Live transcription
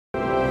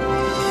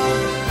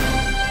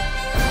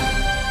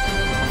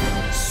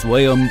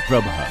Swayam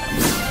Prabha.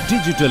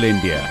 Digital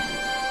India.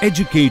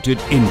 Educated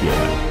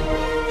India.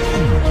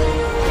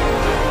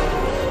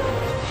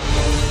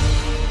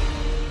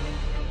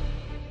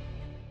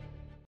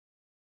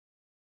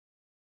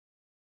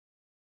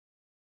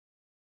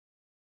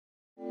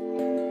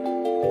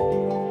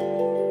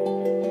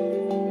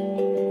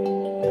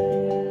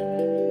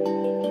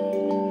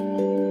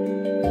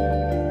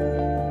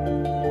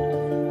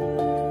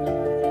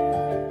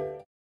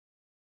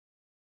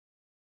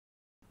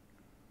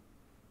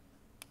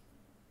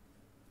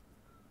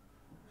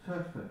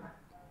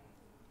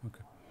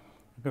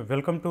 Okay,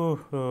 welcome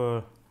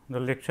to the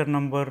lecture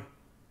number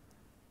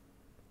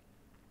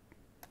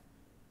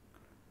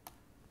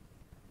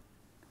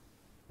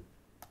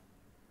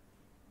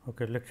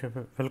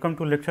welcome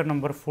to lecture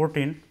number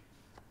 14.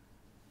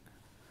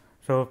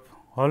 So,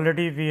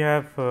 already we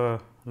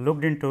have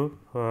looked into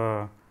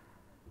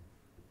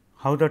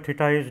how the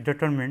theta is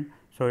determined.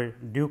 So,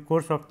 due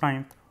course of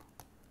time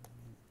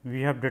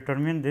we have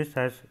determined this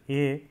as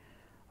a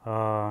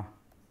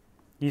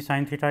E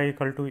sin theta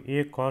equal to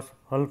a cos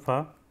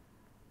alpha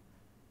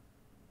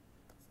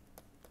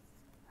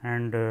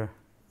and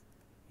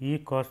E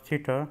cos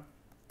theta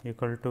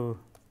equal to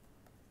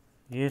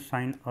a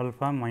sin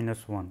alpha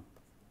minus 1,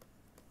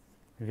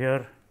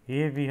 where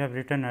a we have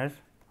written as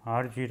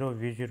r 0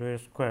 v 0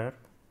 square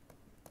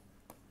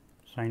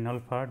sin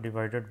alpha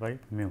divided by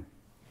mu.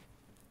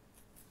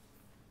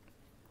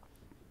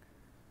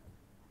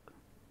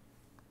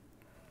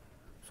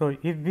 So,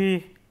 if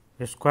we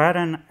square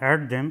and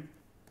add them,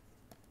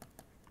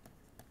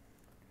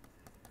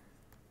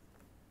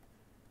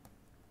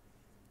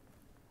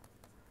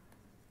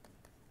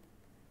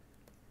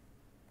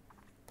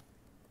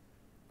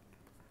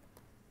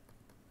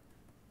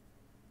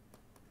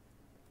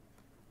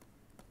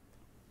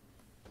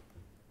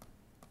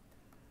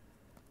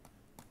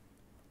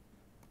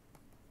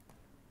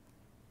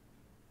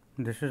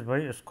 this is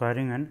by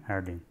squaring and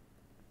adding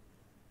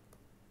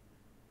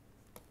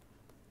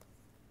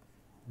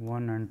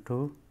 1 and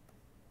 2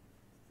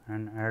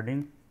 and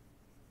adding.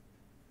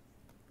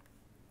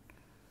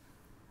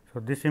 So,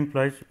 this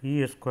implies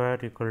E square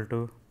equal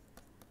to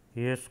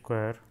a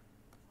square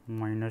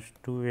minus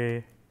 2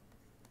 a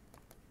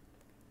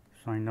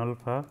sin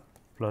alpha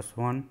plus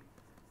 1,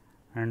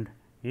 and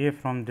a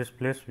from this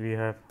place we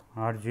have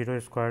r 0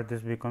 square,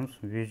 this becomes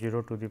v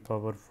 0 to the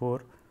power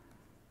 4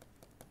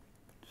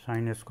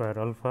 sin square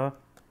alpha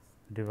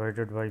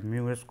divided by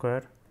mu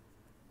square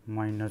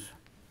minus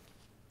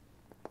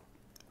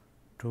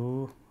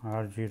 2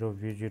 r 0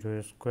 v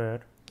 0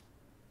 square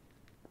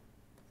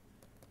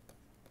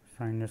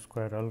sin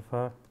square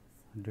alpha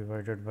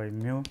divided by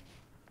mu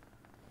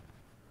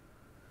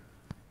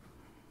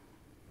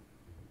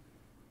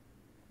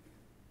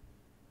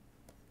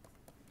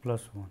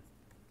plus 1.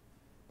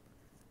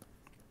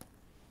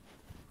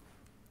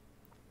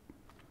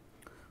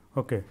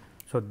 Okay.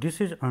 So,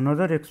 this is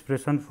another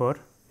expression for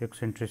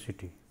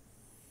eccentricity.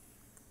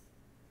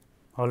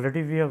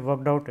 Already we have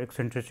worked out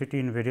eccentricity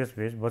in various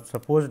ways, but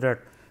suppose that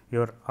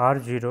your r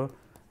 0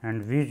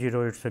 and v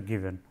 0 it is a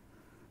given.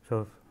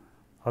 So,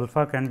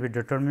 alpha can be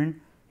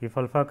determined. If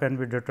alpha can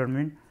be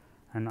determined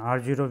and r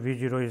 0 v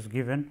 0 is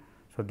given,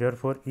 so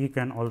therefore, E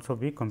can also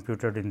be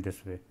computed in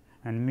this way,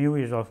 and mu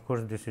is of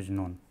course, this is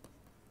known.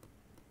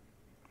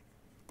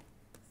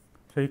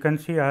 So, you can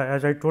see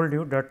as I told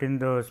you that in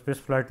the space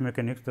flight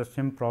mechanics the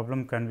same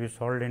problem can be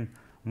solved in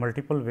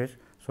multiple ways.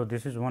 So,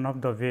 this is one of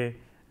the way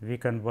we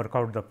can work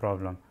out the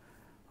problem.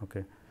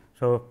 Okay.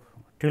 So,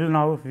 till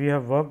now we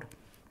have worked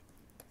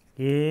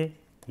a,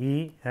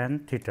 E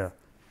and theta.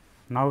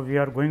 Now, we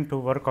are going to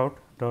work out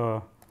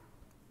the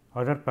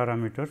other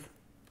parameters.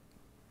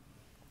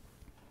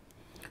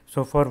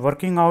 So, for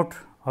working out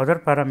other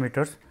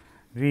parameters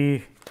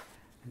we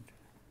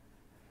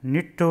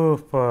need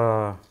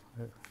to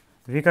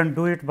we can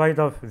do it by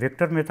the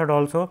vector method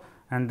also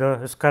and the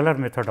scalar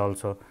method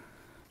also.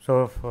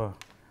 So,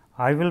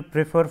 I will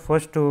prefer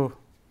first to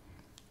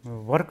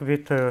work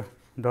with the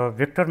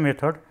vector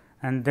method,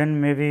 and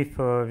then maybe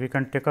we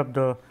can take up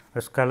the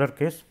scalar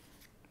case.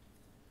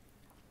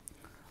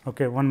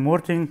 Okay. One more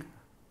thing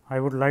I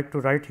would like to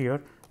write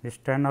here is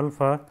tan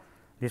alpha,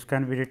 this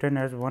can be written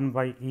as 1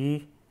 by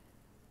E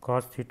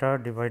cos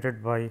theta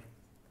divided by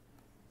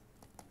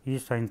E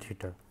sin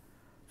theta.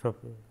 So,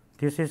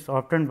 this is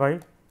obtained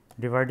by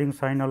dividing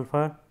sin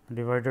alpha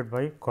divided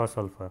by cos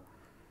alpha.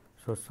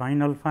 So,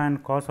 sin alpha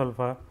and cos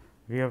alpha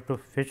we have to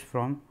fetch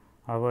from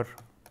our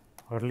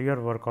earlier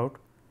workout.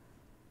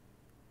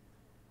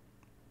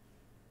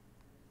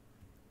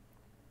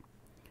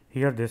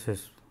 Here this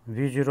is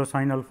v 0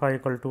 sin alpha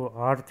equal to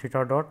r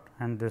theta dot,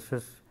 and this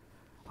is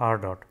r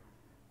dot,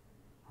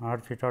 r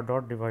theta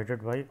dot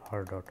divided by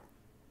r dot,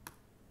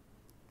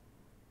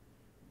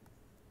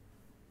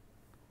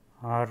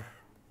 r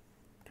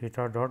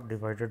theta dot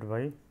divided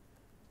by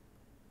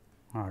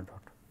r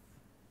dot.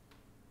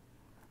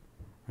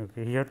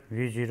 Okay, here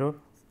v 0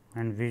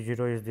 and v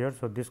 0 is there.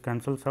 So, this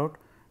cancels out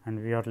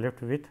and we are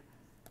left with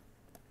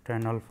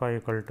tan alpha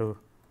equal to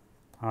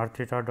r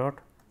theta dot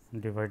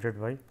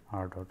divided by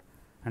r dot.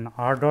 and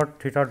r dot,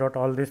 theta dot,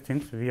 all these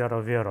things we are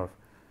aware of.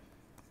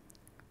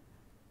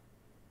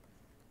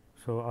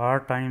 So, r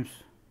times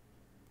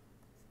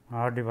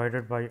r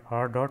divided by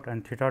r dot,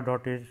 and theta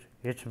dot is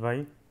h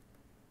by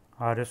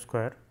r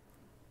square,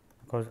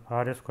 because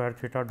r square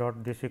theta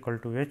dot this equal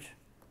to h.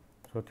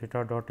 So,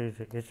 theta dot is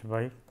h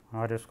by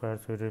r square.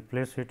 So,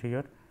 replace it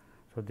here.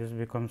 So, this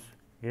becomes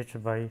h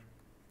by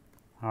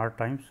r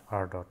times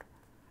r dot.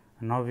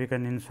 And now, we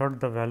can insert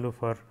the value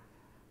for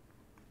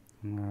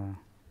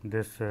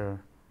this r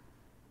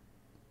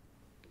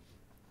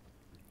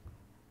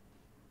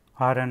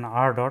and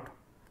r dot.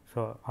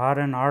 So, r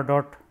and r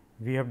dot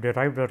we have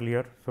derived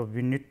earlier. So,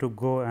 we need to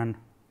go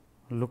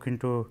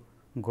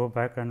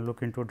back and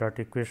look into that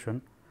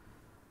equation.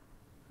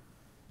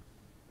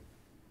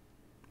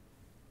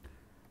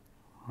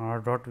 R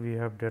dot we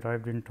have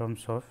derived in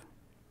terms of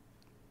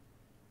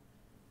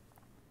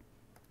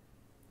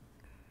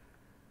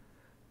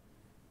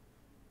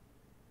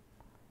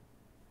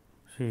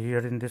see here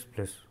in this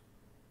place.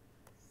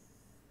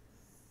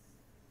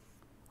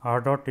 R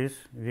dot is,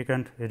 we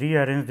can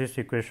rearrange this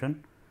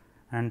equation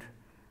and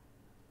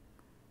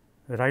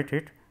write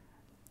it.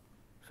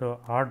 So,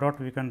 r dot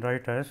we can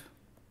write as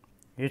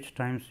h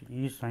times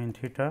e sin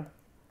theta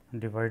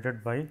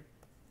divided by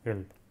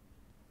L,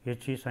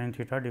 h e sin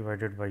theta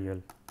divided by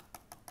L.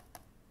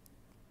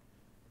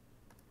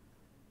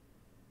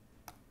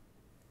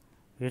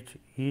 H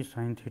e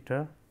sin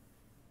theta,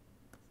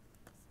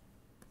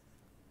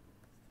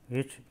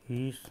 h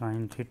e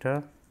sin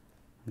theta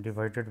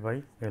divided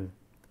by L.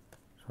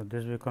 So,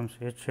 this becomes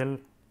h L,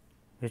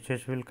 h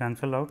h will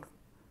cancel out,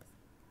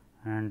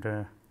 and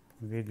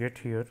we get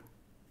here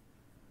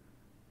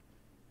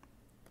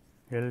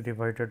L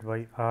divided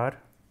by r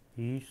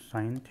e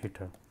sin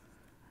theta.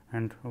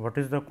 And what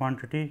is the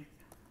quantity?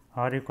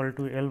 R equal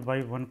to L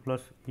by 1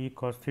 plus e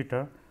cos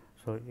theta.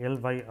 So, L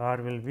by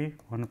r will be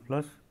 1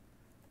 plus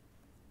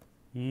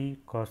e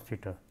cos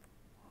theta.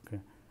 Okay.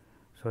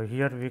 So,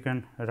 here we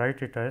can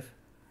write it as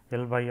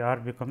L by r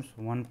becomes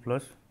 1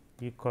 plus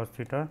e cos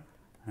theta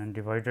and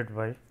divided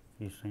by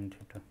e sin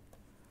theta.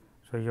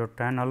 So, your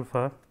tan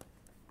alpha,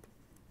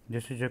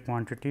 this is a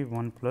quantity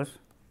 1 plus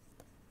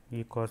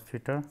e cos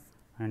theta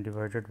and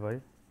divided by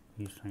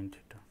e sin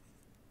theta.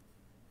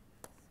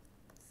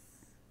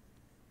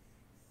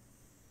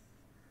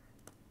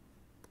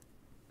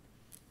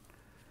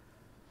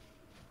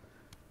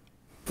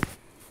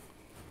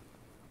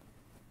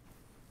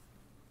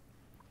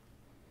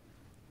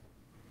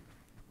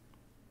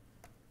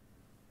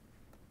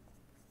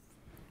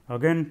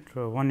 Again,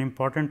 one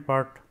important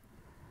part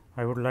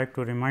I would like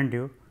to remind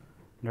you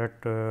that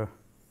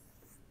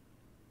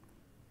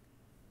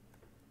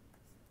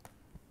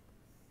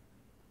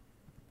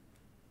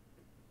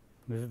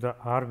this is the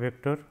r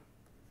vector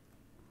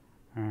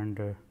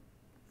and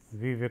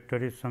v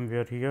vector is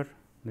somewhere here.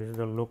 This is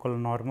the local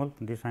normal.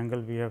 This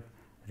angle we have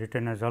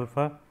written as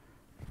alpha.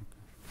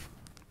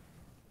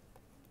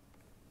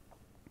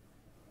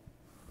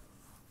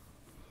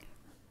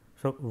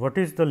 So, what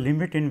is the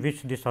limit in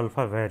which this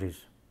alpha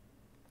varies?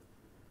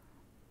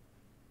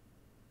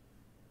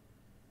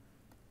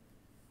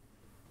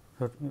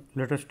 So,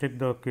 let us take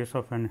the case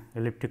of an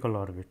elliptical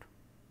orbit.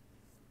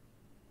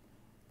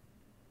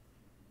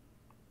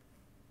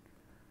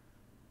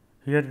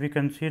 Here we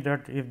can see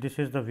that if this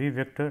is the v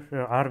vector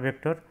r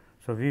vector,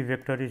 so v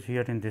vector is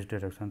here in this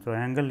direction. So,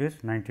 angle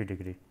is 90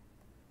 degree.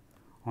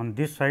 On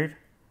this side,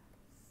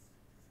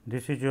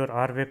 this is your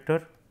r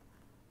vector.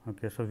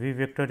 Okay, so, v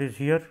vector is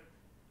here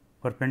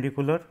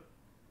perpendicular.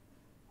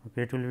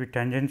 Okay, it will be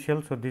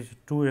tangential. So, these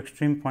two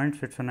extreme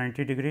points, it is a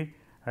 90 degree,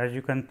 as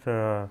you can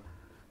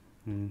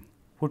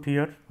put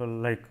here, so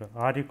like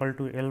r equal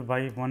to L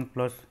by 1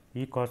 plus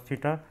e cos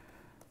theta.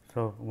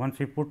 So, once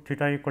you put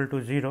theta equal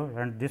to 0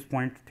 and this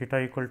point theta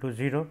equal to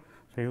 0.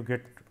 So, you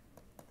get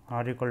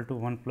r equal to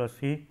 1 plus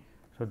e.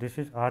 So, this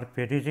is r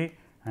perigee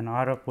and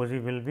r apogee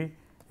will be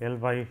L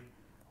by,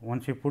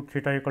 once you put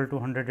theta equal to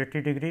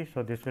 180 degree.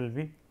 So, this will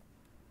be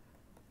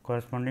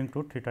corresponding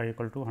to theta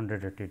equal to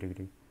 180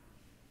 degree.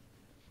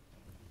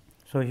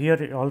 So,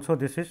 here also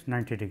this is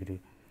 90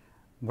 degree,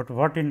 but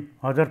what in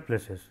other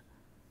places?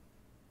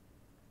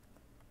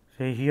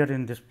 Say here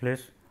in this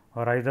place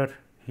or either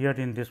here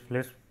in this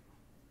place,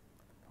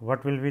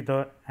 what will be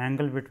the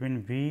angle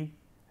between V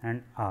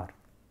and R?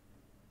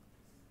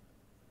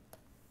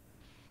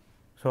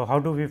 So, how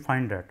do we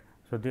find that?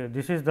 So,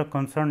 this is the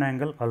concerned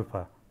angle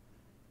alpha.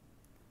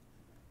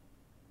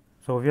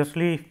 So,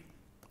 obviously,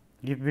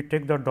 if we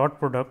take the dot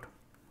product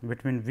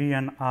between V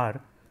and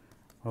R,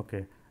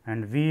 okay,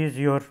 and V is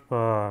your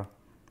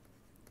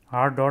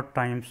R dot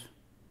times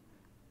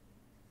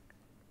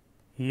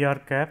E r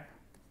cap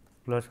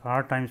plus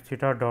R times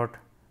theta dot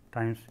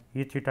times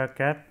E theta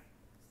cap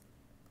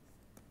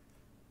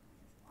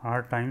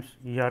R times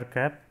E r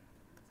cap,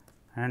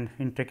 and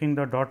in taking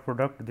the dot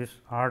product this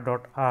R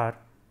dot R,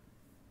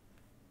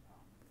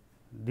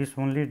 this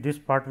only this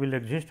part will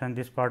exist and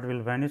this part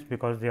will vanish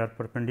because they are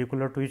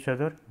perpendicular to each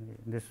other.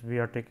 This we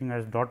are taking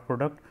as dot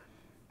product.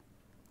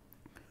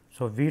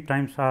 So, V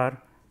times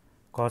R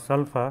cos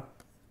alpha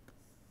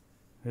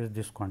is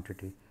this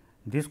quantity.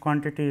 This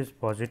quantity is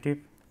positive,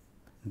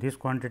 this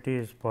quantity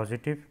is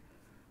positive.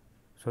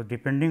 So,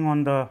 depending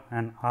on the,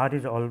 and r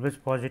is always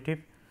positive.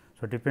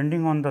 So,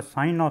 depending on the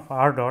sign of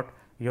r dot,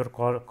 your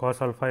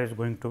cos alpha is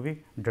going to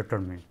be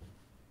determined.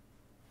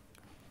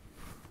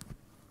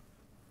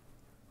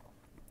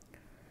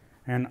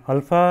 And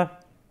alpha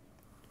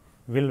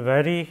will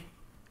vary.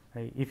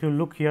 If you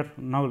look here,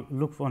 now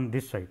look on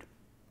this side.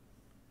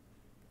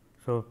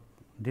 So,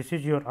 this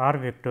is your r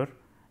vector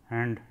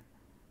and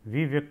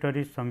v vector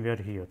is somewhere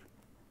here.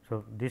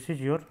 So, this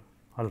is your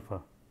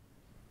alpha.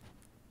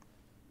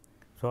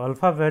 So,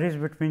 alpha varies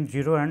between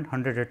 0 and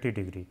 180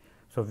 degree.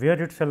 So,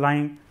 where it is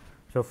lying?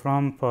 So,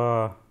 from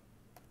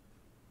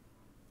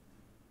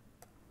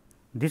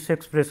this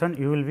expression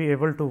you will be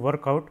able to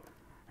work out,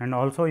 and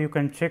also you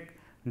can check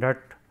that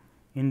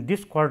in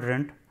this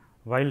quadrant,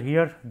 while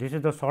here this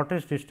is the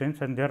shortest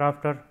distance and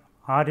thereafter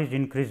r is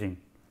increasing.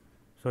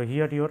 So,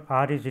 here your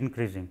r is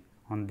increasing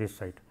on this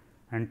side,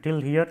 and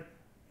till here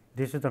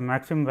this is the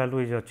maximum value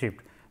is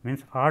achieved,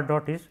 means r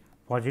dot is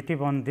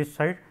positive on this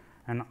side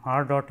and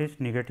r dot is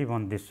negative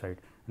on this side.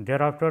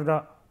 Thereafter,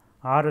 the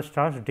r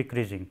starts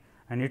decreasing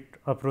and it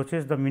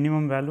approaches the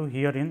minimum value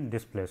here in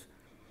this place.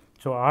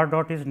 So, r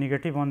dot is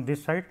negative on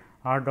this side,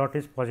 r dot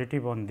is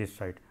positive on this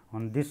side.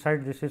 On this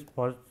side this is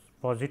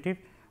positive,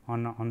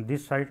 on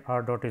this side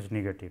r dot is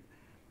negative.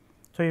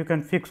 So, you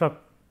can fix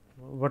up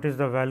what is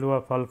the value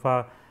of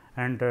alpha,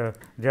 and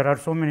there are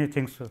so many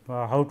things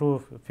how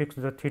to fix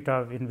the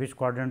theta, in which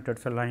quadrant it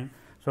is lying.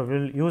 So, we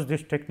will use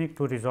this technique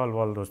to resolve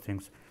all those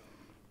things.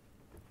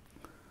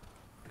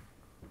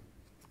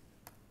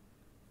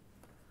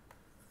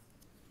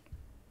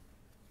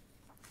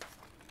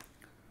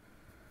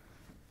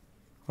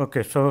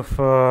 Okay,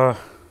 so,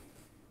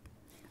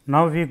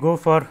 now we go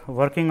for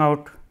working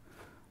out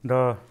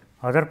the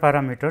other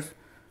parameters.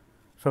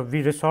 So,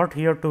 we resort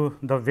here to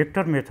the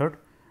vector method,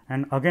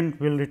 and again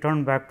we will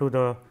return back to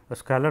the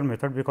scalar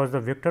method, because the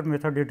vector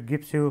method it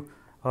gives you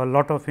a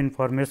lot of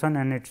information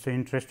and it is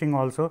interesting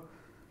also.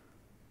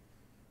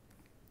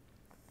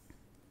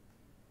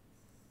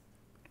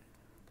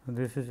 So,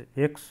 this is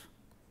x,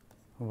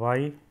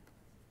 y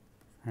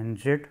and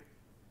z.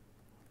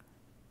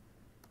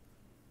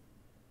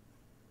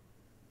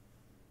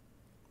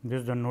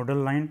 This is the nodal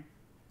line.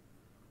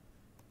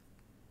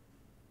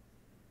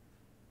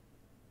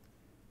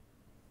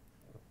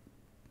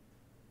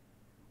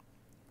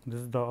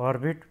 This is the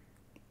orbit,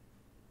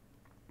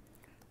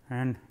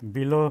 and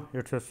below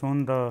it is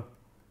shown the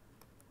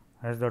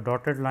as the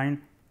dotted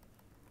line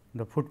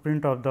the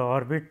footprint of the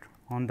orbit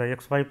on the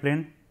x y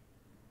plane.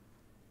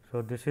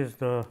 So, this is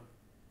the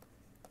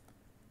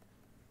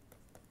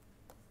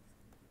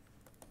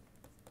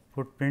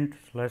footprint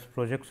slash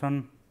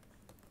projection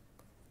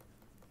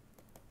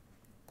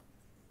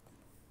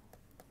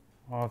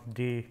of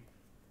the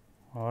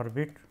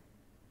orbit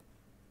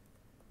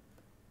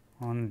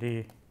on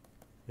the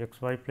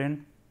x y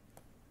plane,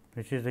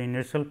 which is the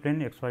inertial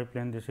plane, x y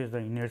plane, this is the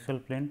inertial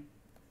plane.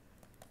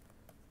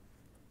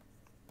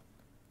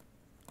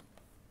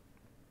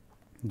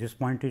 This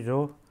point is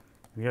O,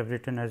 we have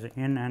written as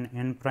n and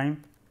n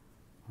prime.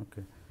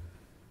 Okay.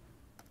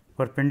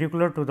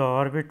 Perpendicular to the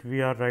orbit,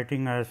 we are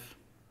writing as,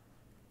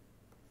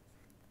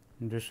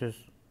 this is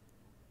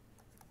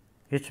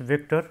h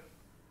vector,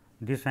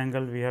 this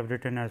angle we have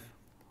written as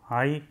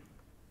I,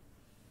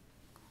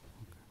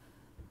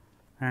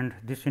 and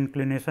this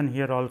inclination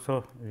here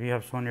also we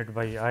have shown it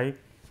by I,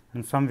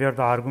 and somewhere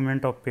the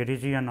argument of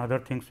perigee and other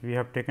things we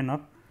have taken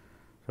up.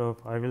 So,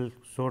 I will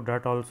show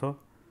that also.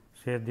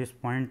 Say this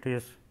point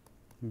is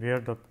where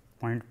the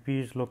point P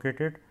is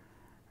located,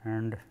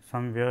 and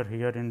somewhere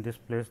here in this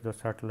place the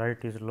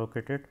satellite is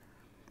located.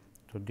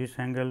 So, this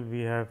angle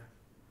we have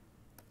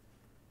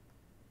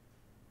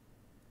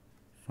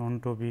shown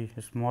to be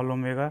small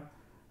omega,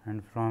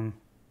 and from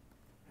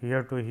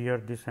here to here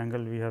this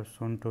angle we have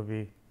shown to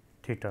be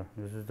theta.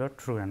 This is the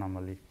true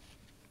anomaly.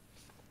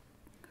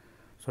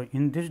 So,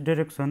 in this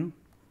direction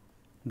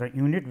the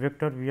unit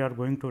vector we are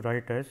going to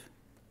write as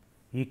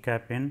E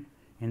cap n.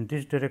 In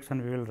this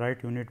direction we will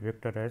write unit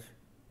vector as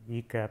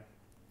E cap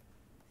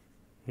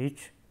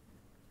h.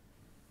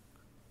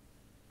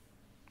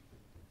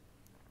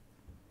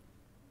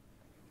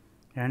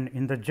 And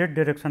in the z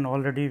direction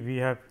already we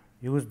have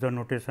used the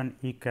notation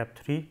E cap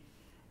 3,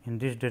 in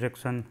this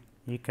direction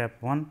E cap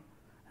 1,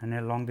 and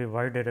along the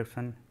y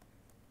direction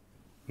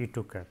E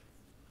 2 cap.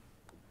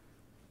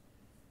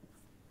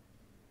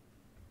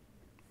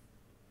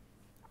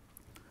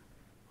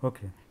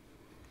 Okay.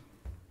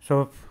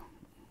 So,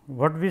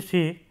 what we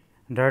see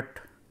that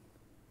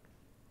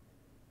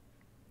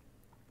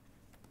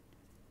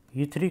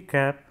E 3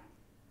 cap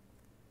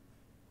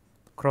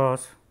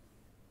cross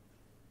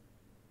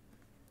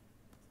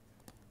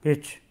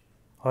h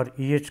or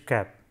E h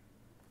cap.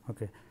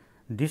 Okay.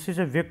 This is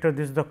a vector,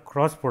 this is the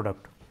cross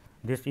product.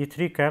 This E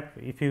 3 cap,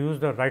 if you use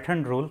the right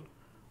hand rule,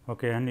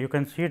 okay, and you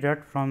can see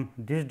that from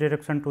this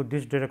direction to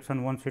this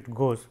direction once it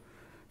goes.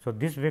 So,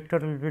 this vector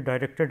will be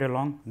directed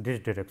along this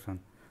direction.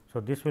 So,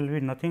 this will be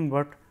nothing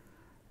but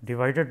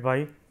divided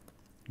by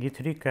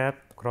E3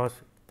 cap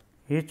cross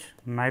H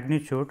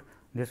magnitude,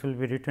 this will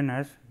be written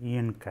as E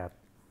n cap,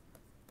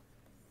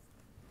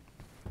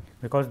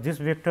 because this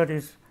vector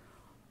is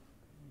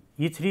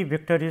E3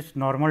 vector is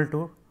normal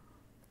to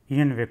E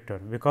n vector,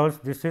 because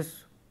this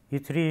is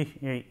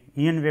E3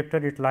 E n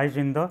vector, it lies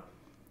in the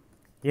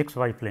x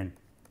y plane,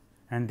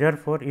 and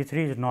therefore,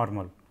 E3 is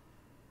normal.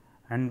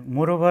 And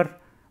moreover,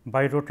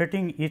 by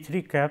rotating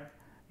E3 cap,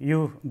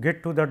 you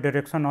get to the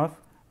direction of,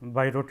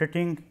 by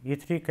rotating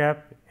E3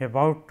 cap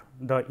about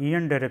the E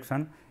n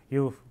direction,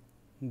 you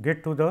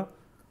get to the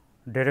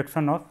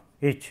direction of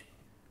H.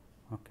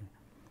 Okay.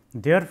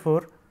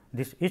 Therefore,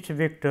 this H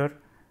vector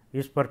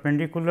is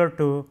perpendicular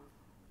to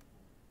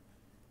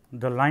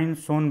the line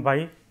shown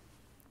by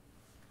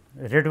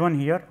red one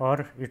here,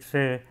 or it is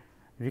a,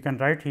 we can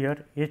write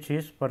here H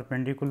is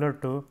perpendicular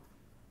to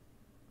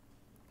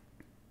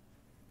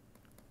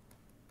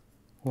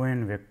O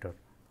n vector,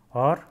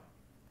 or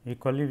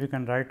equally we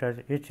can write as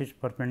H is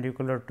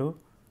perpendicular to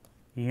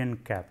E n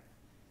cap,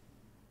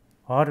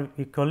 or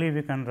equally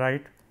we can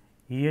write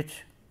E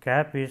h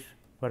cap is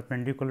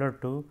perpendicular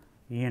to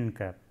E n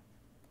cap.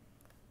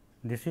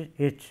 This is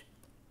H,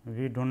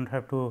 we do not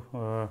have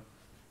to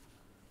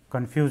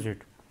confuse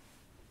it.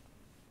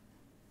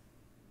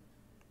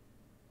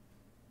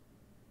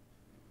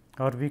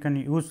 Or we can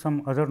use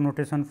some other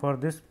notation for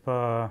this,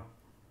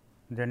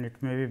 then it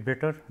may be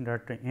better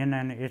that n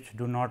and h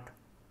do not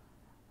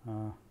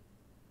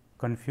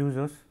confuse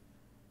us.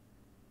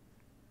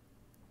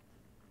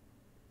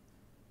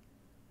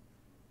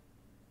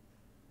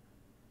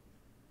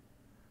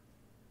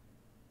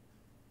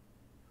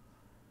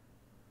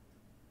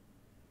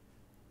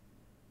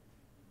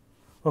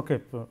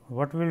 Okay,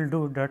 what we will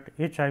do, that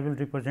h I will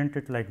represent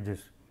it like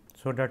this,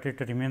 so that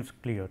it remains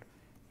clear,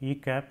 E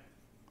cap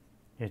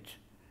h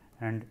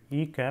and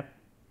E cap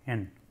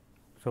n.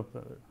 So,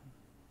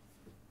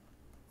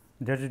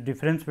 there is a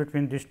difference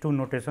between these two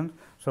notations.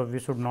 So, we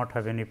should not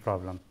have any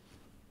problem.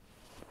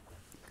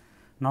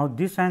 Now,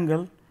 this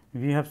angle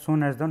we have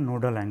shown as the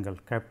nodal angle,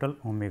 capital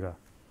omega.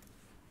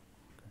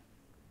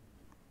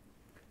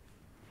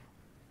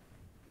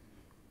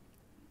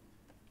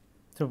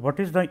 So, what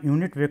is the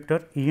unit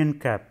vector E n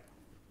cap?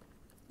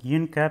 E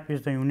n cap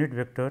is the unit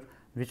vector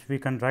which we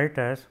can write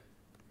as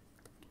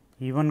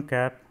E 1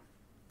 cap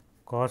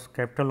cos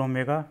capital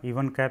omega, E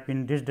 1 cap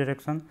in this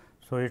direction.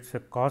 So, it is a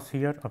cos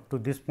here up to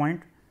this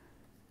point,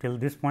 till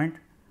this point,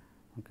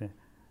 okay,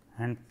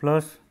 and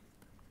plus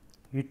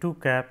E 2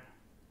 cap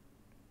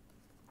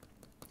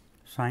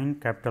sin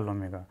capital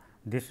omega.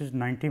 This is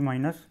 90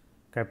 minus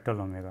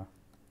capital omega.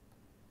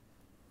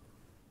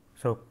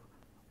 So,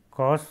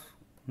 cos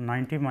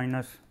 90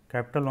 minus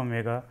capital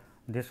omega,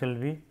 this will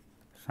be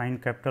sin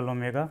capital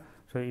omega.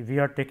 So, we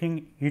are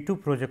taking E 2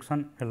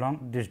 projection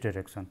along this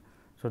direction.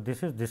 So,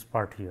 this is this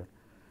part here.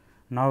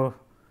 Now,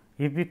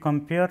 if we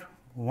compare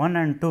 1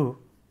 and 2,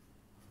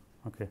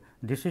 okay,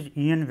 this is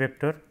E n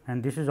vector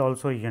and this is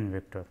also E n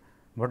vector,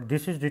 but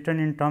this is written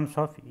in terms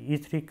of E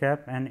 3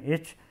 cap and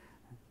H,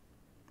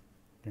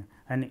 okay,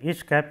 and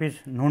H cap is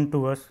known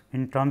to us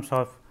in terms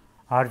of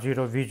R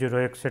 0, V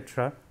 0,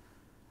 etc.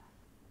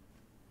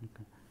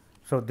 Okay.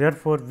 So,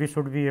 therefore, we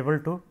should be able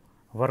to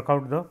work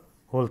out the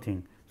whole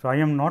thing. So, I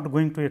am not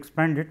going to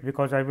expand it,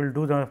 because I will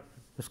do the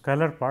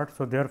scalar part.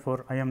 So,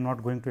 therefore, I am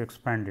not going to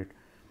expand it,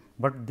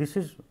 but this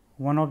is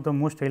one of the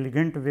most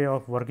elegant way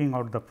of working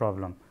out the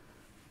problem.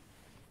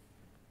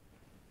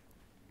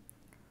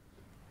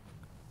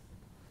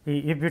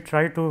 If we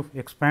try to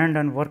expand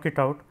and work it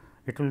out,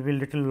 it will be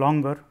little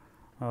longer.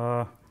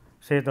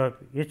 Say the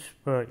H,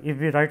 if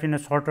we write in a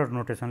shorter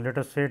notation, let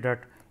us say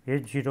that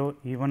H 0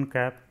 E 1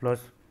 cap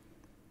plus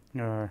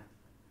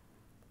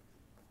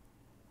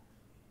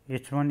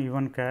H 1 E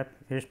 1 cap,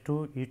 H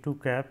 2 E 2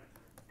 cap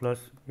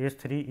plus H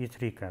 3 E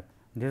 3 cap.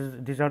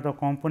 These are the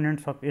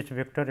components of H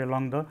vector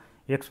along the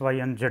x, y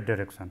and z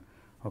direction,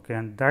 okay,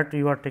 and that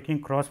you are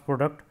taking cross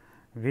product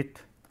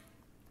with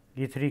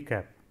E 3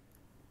 cap.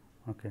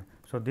 Okay.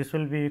 So, this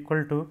will be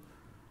equal to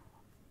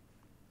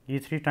E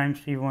 3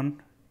 times E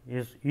 1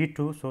 is E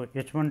 2. So,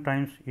 H 1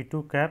 times E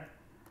 2 cap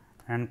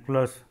and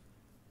plus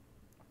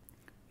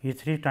E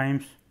 3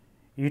 times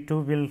E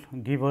 2 will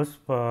give us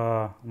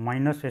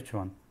minus H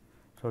 1.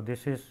 So,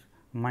 this is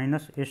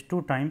minus H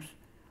 2 times,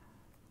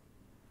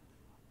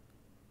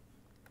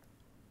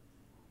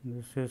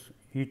 this is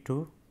E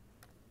 2,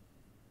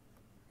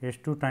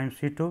 H 2 times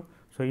E 2.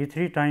 So, E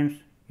 3 times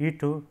E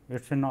 2,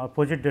 it is in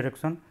opposite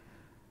direction.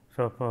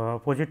 So,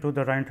 opposite to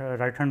the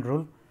right hand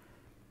rule.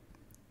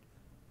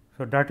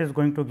 So, that is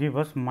going to give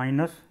us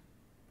minus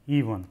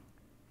E 1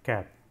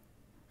 cap.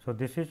 So,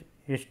 this is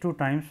H 2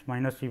 times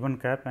minus E 1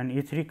 cap and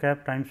E 3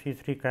 cap times E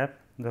 3 cap,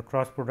 the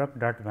cross product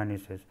that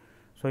vanishes.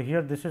 So,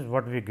 here this is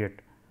what we get.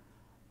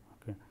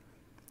 Okay.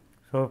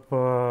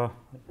 So,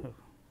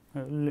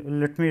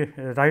 let me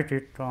write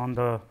it on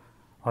the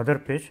other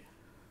page.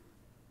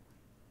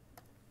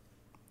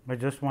 I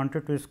just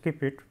wanted to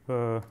skip it.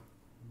 So,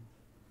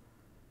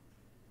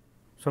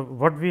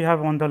 what we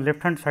have on the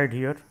left hand side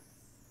here.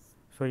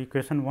 So,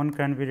 equation 1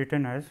 can be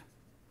written as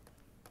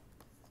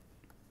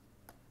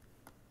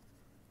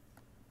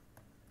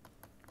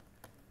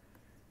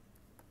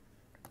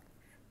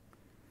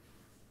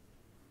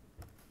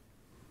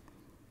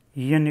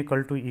E n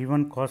equal to E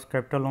 1 cos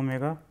capital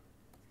omega,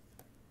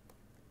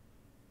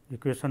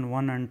 equation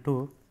 1 and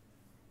 2,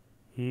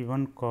 E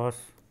 1 cos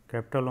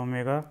capital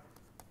omega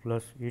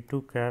plus E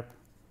 2 cap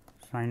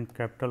sin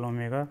capital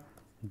omega,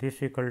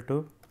 this equal to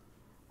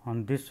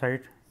on this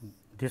side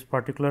this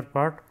particular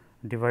part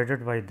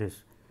divided by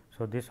this.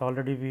 So, this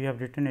already we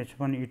have written H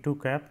 1 E 2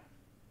 cap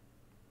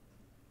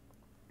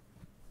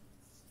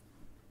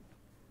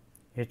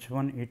H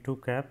 1 E 2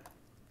 cap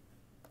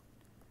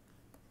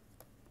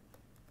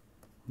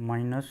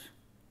minus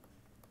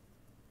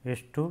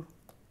H 2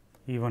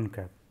 E 1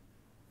 cap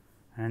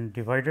and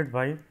divided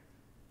by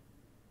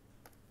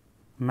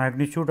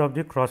magnitude of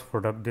the cross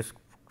product, this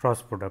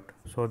cross product.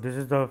 So, this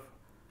is the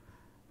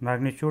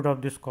magnitude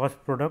of this cross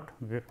product,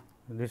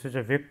 this is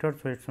a vector.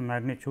 So, its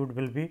magnitude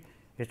will be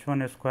H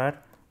 1 square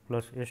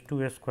plus H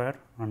 2 square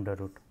under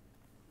root,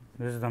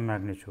 this is the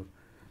magnitude.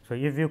 So,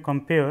 if you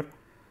compare,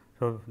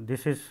 so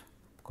this is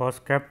cos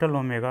capital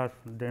omega,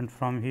 then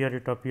from here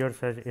it appears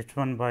as H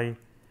 1 by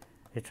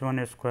H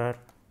 1 square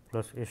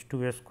plus H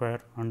 2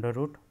 square under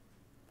root,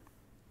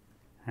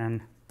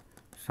 and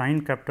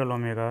sin capital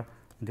omega,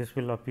 this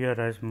will appear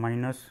as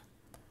minus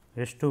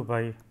H 2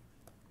 by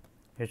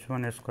H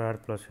 1 square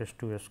plus H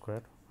 2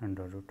 square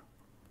under root.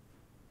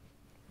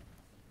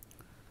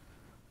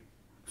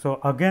 So,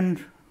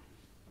 again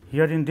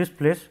here in this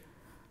place,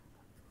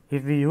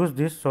 if we use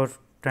this, so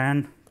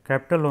tan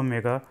capital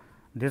omega,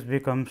 this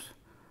becomes,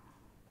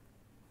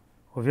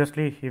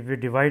 obviously if we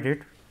divide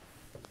it,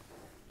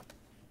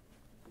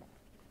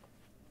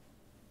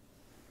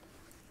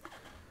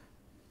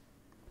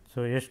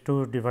 so H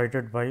 2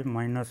 divided by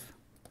minus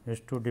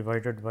H 2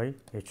 divided by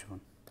H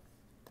 1.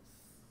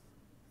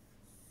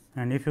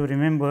 And if you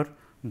remember,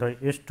 the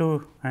H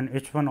 2 and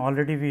H 1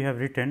 already we have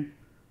written,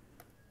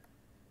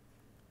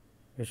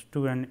 H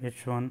 2 and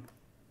H 1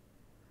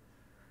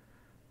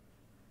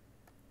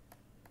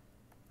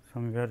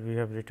 somewhere we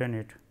have written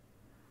it.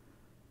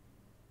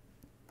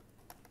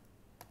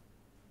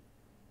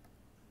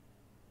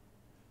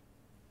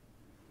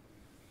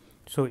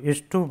 So,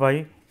 H 2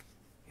 by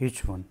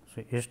H 1.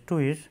 So, H 2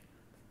 is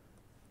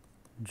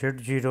Z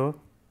 0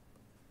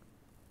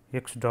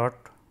 x dot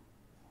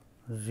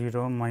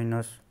 0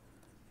 minus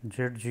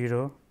Z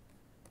 0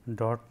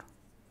 dot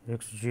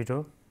x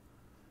 0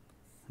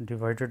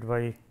 divided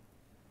by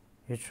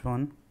H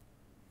 1,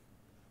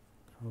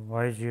 so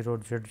y 0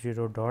 Z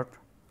 0 dot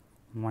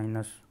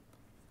minus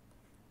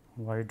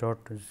y dot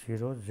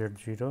 0 Z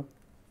 0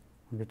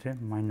 with a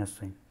minus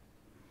sign.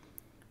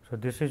 So,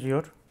 this is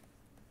your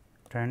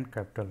tan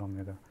capital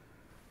omega,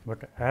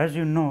 but as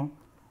you know,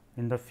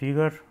 in the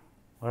figure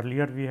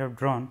earlier we have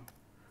drawn,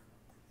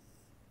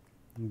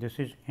 this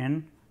is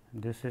n,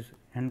 this is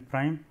n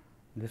prime,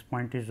 this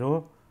point is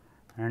O,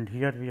 and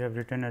here we have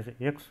written as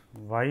x,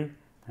 y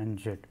and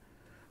z.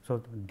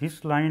 So,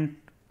 this line,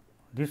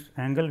 this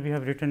angle we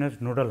have written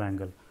as nodal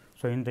angle.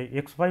 So, in the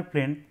x y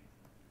plane,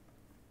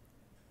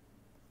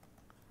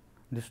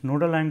 this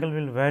nodal angle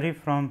will vary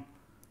from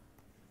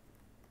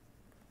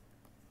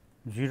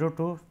 0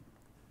 to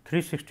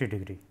 360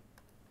 degree.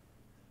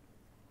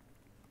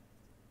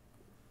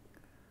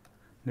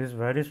 This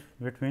varies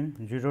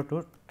between 0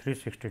 to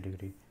 360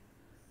 degree.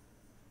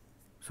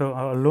 So,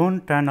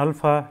 alone tan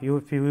alpha,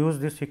 if you use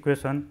this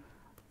equation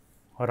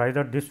or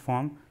either this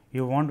form,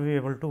 you won't be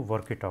able to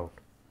work it out.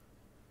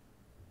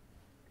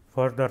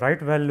 For the right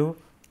value,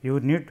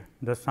 you need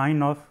the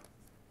sign of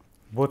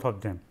both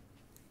of them.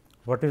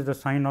 What is the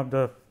sign of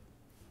the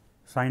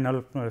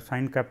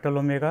sin capital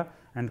omega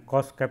and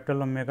cos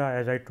capital omega,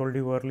 as I told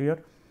you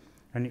earlier,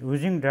 and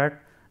using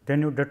that,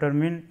 then you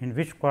determine in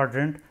which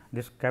quadrant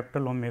this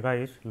capital omega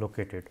is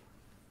located.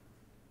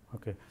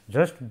 Okay.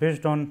 Just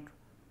based on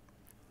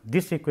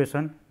this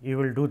equation, you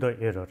will do the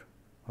error.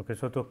 Okay.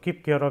 So, to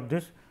keep care of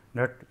this,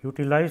 that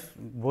utilize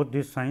both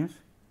these signs,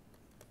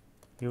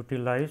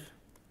 utilize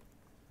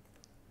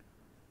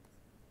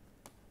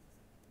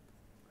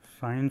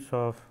signs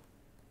of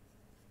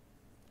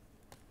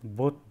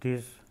both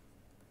these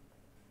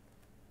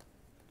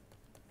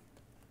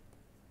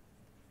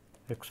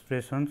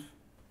expressions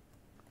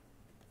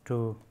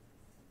to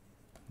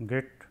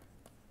get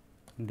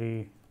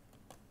the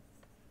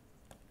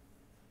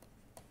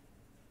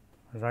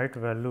right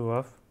value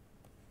of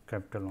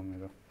capital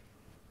omega.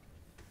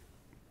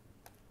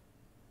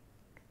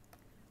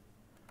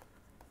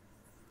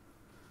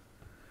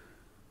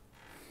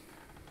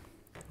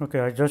 Okay,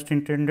 I just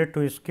intended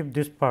to skip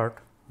this part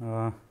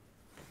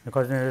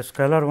because in a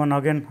scalar one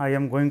again I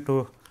am going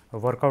to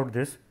work out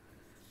this.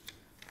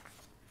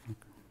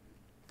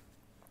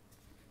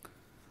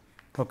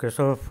 Okay,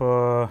 so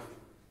for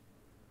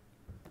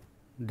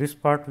this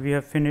part we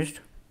have finished.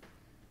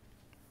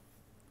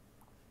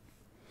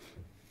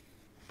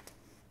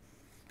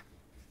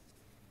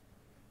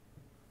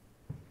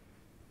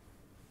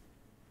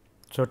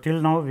 So,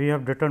 till now we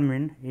have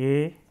determined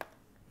A,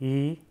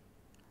 E,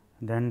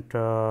 then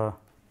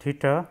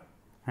theta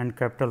and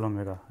capital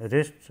omega,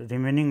 rest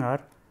remaining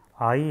are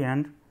I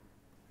and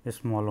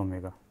small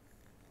omega.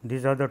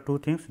 These are the two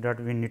things that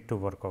we need to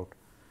work out.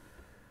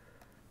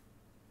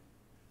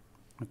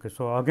 Okay,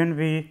 so, again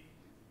we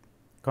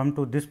come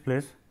to this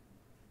place,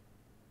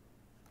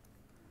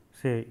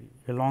 say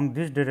along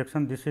this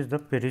direction, this is the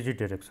perigee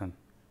direction,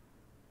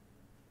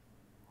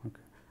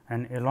 okay.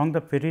 And along the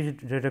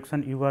perigee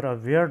direction you are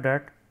aware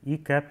that E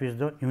cap is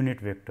the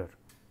unit vector,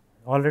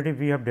 already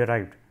we have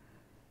derived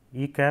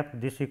E cap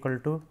this equal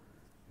to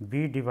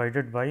B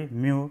divided by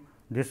mu,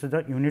 this is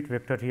the unit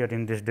vector here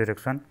in this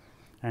direction,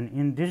 and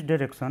in this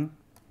direction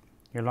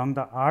along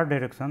the r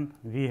direction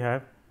we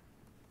have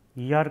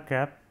E r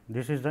cap,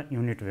 this is the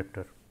unit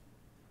vector.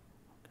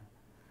 Okay.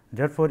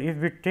 Therefore, if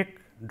we take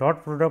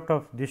dot product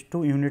of these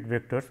two unit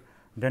vectors,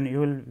 then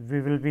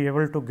we will be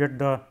able to get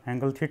the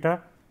angle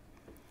theta.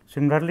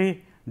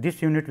 Similarly,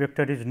 this unit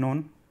vector is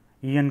known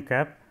E n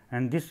cap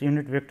and this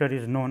unit vector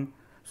is known.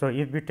 So,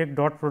 if we take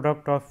dot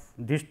product of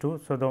these two,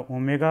 so the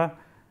omega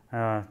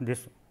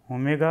this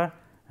omega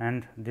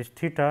and this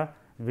theta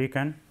we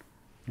can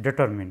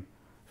determine.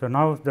 So,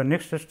 now the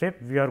next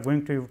step we are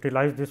going to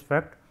utilize this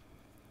fact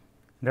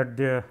that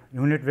the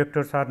unit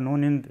vectors are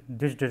known in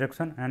this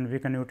direction and we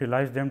can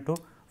utilize them to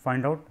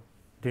find out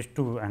these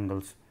two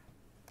angles.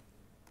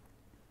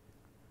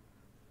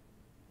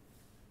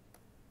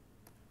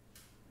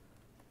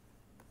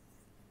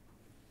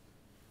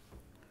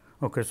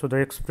 Okay, so, the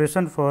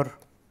expression for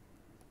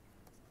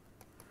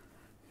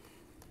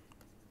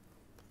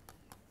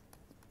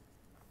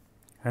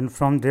and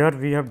from there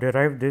we have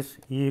derived this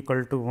E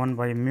equal to 1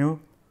 by mu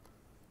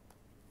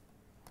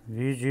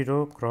V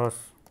 0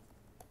 cross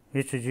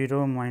H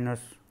 0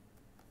 minus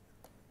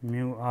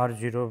mu R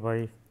 0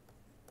 by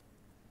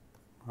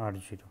R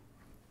 0.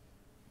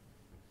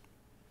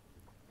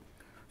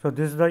 So,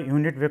 this is the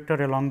unit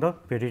vector along the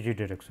perigee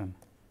direction.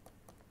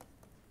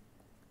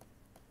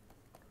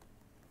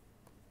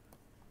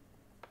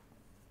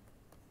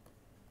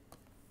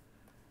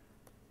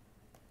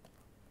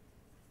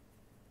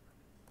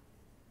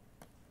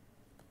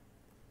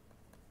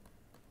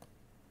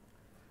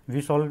 We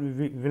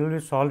will be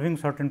solving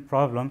certain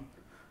problem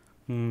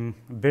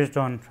based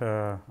on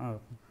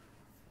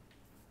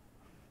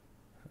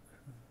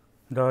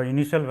the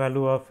initial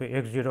value of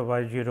x 0,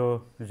 y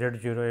 0, z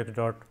 0, x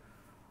dot,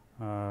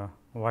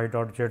 y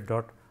dot, z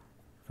dot.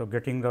 So,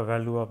 getting the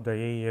value of the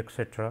A,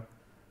 etc.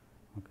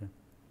 Okay.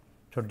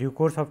 So, due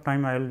course of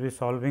time I will be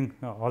solving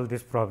all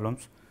these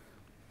problems.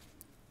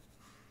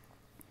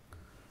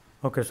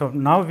 Okay. So,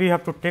 now we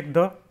have to take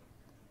the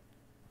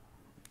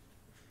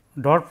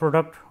dot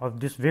product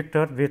of this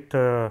vector with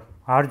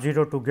r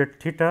 0 to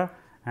get theta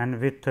and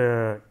with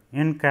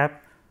n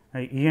cap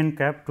E n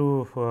cap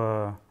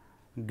to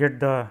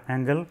get the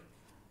angle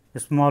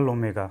small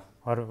omega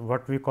or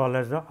what we call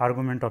as the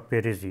argument of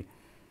perigee.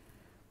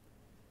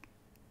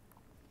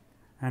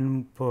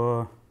 And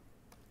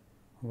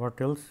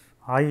what else?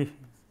 I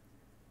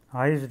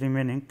is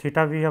remaining,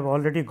 theta we have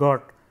already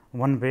got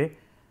one way,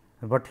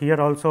 but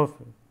here also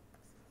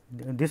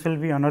this will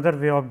be another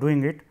way of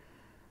doing it.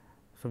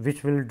 So,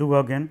 which we will do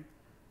again.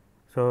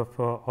 So,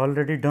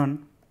 already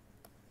done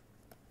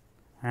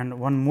and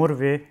one more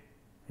way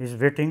is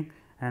waiting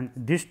and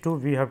these two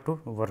we have to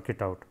work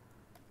it out.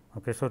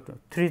 Okay. So,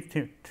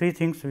 three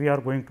things we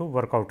are going to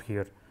work out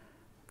here.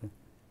 Okay.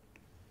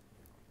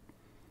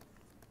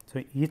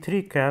 So, E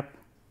 3 cap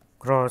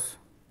cross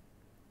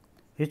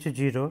H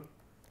 0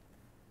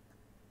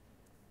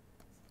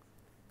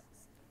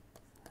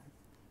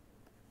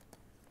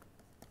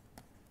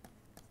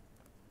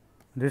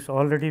 this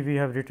already we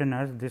have written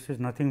as this is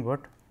nothing but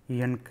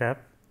E n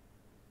cap,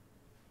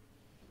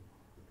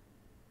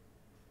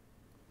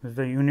 this is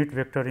the unit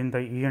vector in the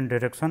E n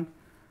direction.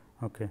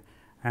 Okay.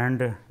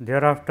 And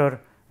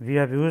thereafter, we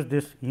have used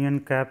this E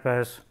n cap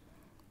as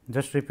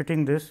just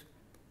repeating this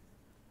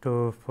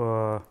to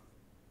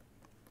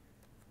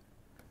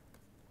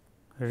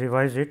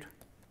revise it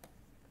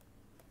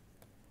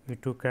E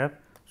 2 cap.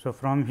 So,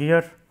 from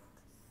here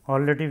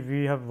already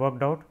we have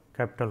worked out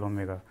capital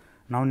omega.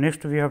 Now,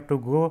 next we have to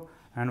go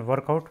and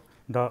work out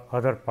the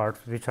other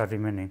parts which are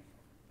remaining.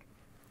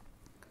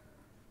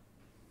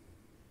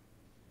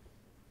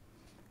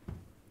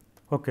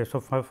 Okay. So,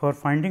 for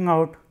finding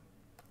out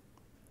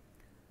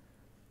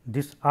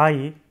this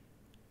I,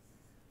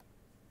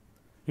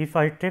 if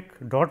I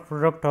take dot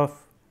product of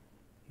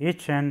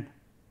H and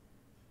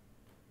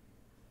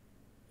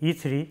E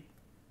 3,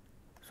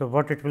 so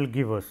what it will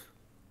give us?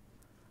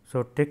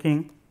 So,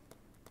 taking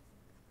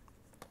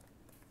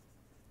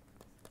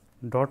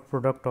dot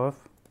product of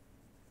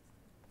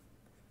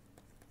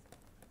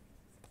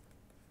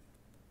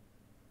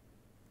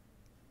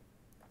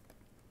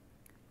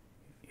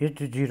H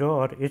 0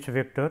 or H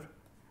vector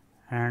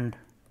and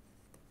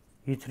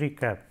E 3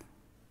 cap.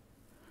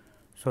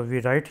 So,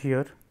 we write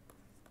here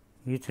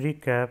E 3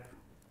 cap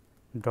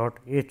dot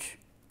H,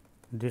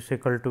 this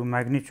equal to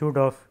magnitude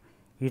of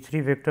E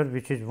 3 vector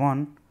which is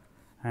 1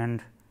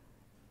 and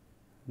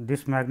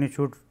this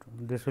magnitude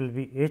this will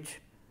be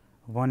H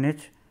 1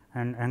 H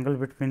and angle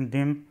between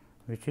them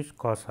which is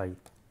cos I.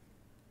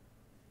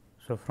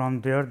 So,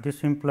 from there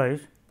this implies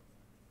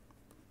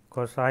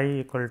cos I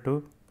equal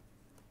to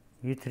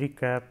E 3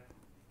 cap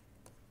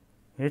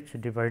H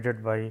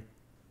divided by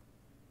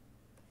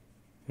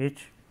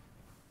h,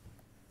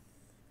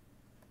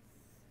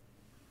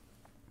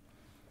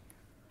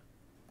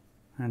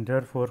 and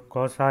therefore,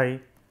 cos I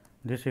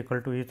this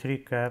equal to E 3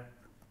 cap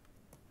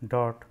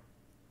dot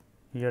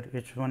here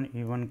H 1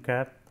 E 1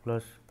 cap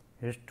plus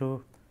H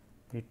 2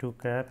 E 2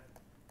 cap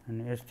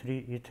and H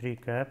 3 E 3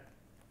 cap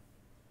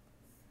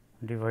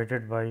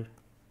divided by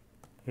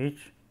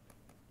H,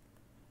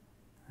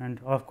 and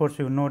of course,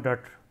 you know that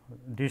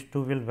these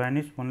two will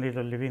vanish, only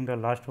the leaving the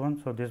last one.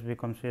 So, this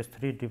becomes H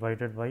 3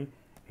 divided by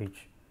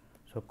H.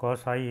 So,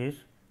 cos I is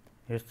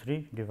H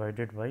 3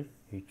 divided by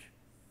H.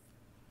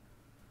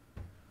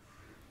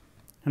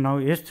 Now,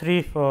 H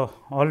 3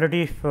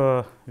 already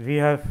we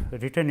have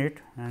written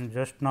it, and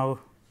just now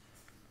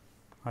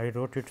I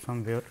wrote it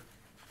somewhere.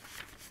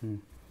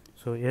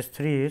 So, H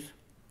 3 is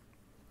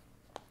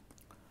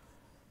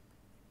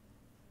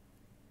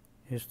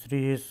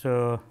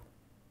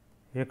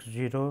x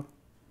 0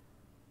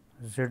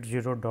 z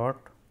 0 dot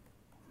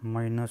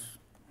minus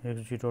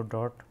x 0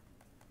 dot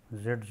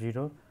z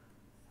 0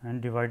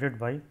 and divided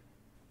by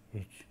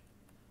h.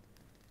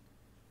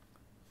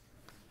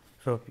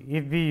 So,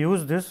 if we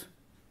use this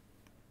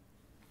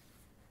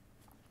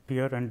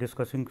here and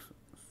discussing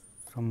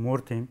some more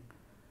thing,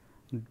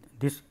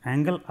 this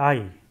angle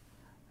I,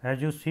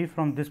 as you see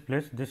from this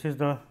place, this is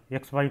the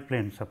x y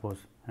plane suppose,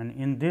 and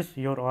in this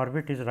your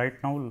orbit is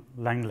right now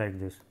lying like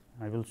this.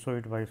 I will show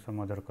it by some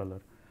other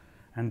color,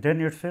 and then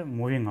it is a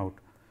moving out.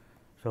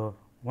 So,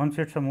 once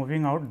it is a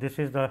moving out, this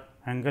is the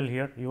angle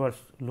here, you are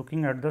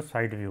looking at the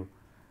side view,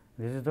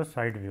 this is the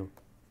side view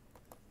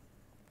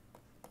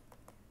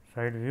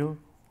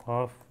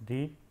of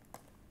the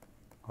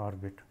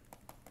orbit,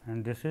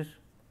 and this is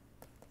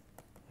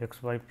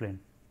x y plane.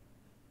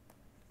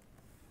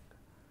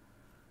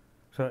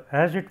 So,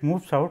 as it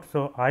moves out,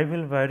 so I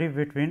will vary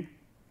between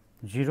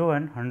 0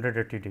 and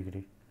 180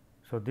 degree.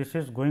 So, this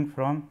is going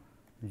from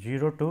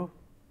 0 to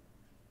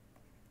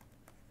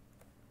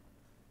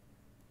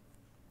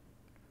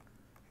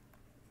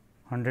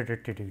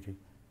 180 degree.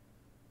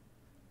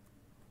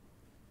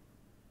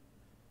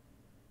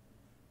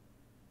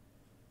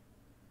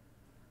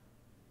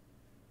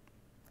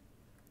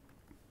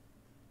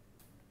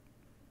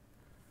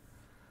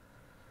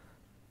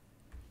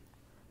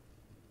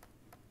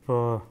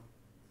 So,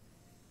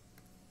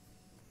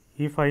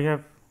 if I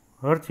have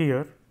earth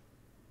here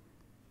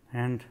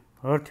and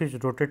earth is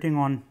rotating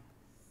on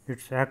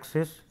its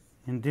axis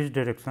in this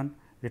direction,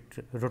 it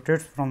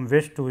rotates from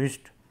west to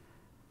east,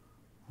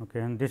 okay,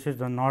 and this is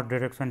the north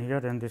direction here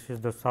and this is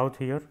the south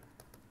here.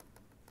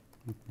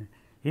 Okay.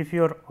 If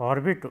your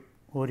orbit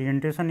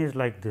orientation is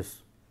like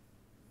this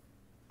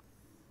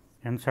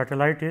and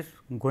satellite is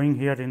going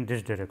here in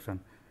this direction,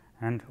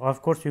 and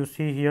of course, you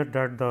see here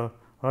that the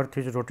earth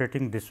is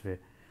rotating this way.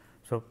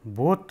 So,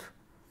 both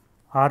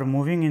are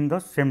moving in the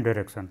same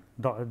direction,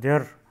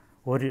 their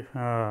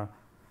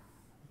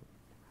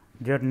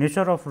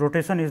nature of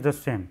rotation is the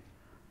same,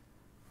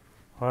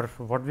 or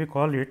what we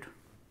call it,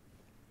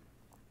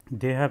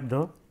 they have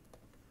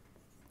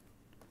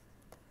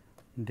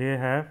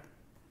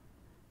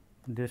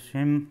the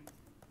same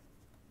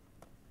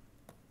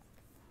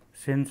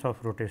sense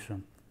of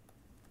rotation,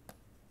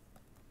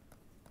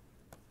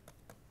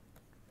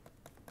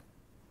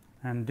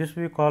 and this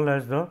we call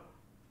as the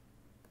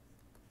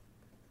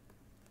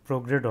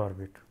prograde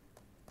orbit.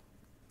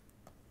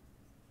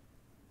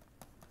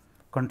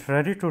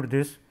 Contrary to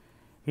this,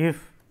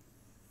 if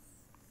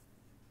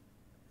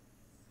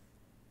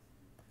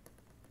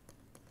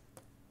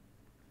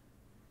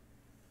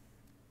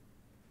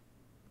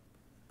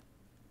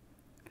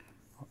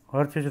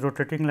earth is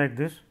rotating like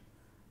this,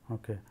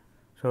 okay.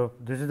 So,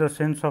 this is the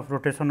sense of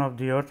rotation of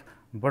the earth,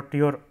 but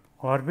your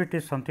orbit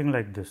is something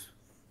like this.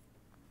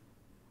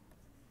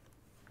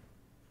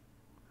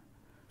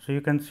 So,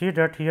 you can see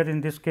that here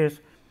in this case,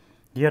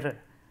 here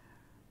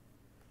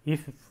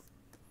if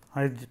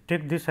I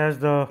take this as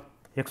the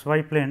x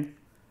y plane.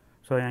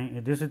 So,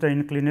 this is the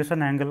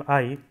inclination angle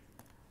I.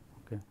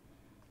 Okay.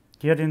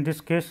 Here in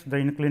this case, the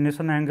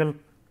inclination angle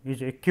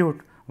is acute,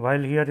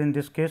 while here in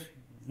this case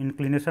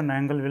inclination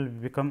angle will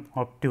become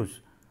obtuse.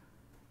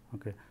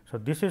 Okay. So,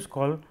 this is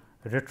called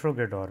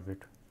retrograde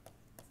orbit.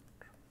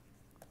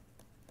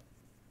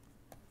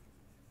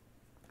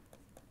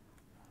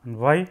 And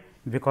why?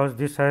 Because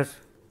this has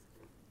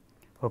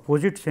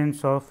opposite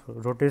sense of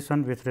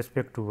rotation with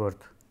respect to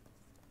earth.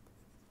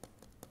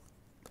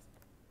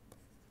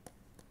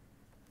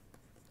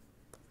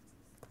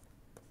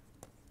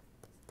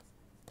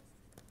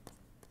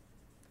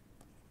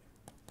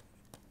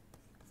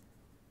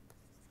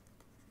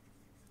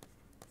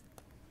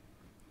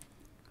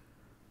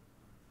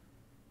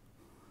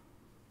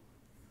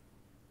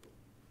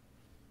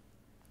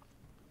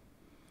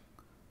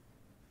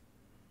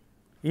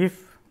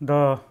 If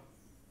the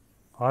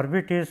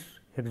orbit is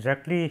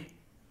exactly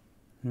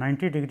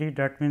 90 degree,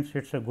 that means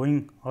it is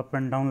going up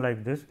and down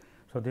like this.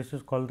 So, this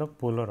is called the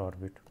polar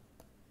orbit.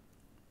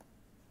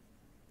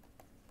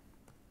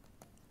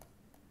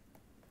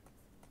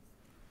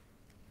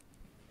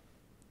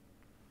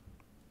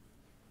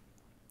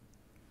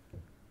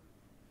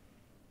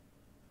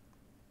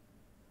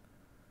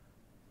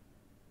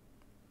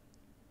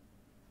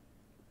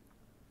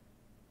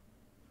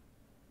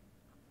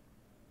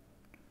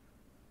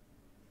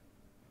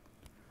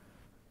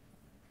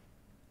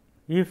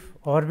 if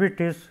orbit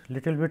is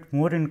little bit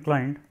more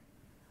inclined,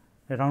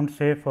 around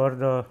say for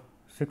the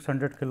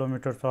 600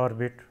 kilometers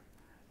orbit,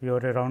 you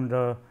are around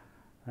the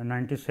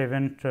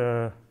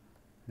 97th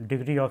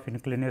degree of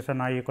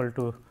inclination I equal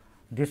to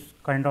this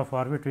kind of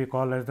orbit we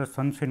call as the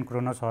sun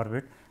synchronous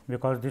orbit,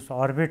 because this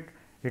orbit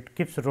it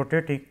keeps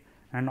rotating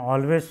and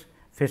always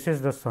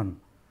faces the sun.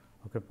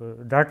 Okay.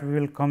 That we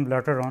will come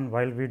later on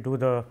while we do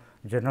the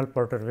general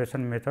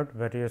perturbation method,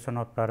 variation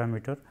of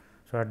parameter.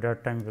 So, at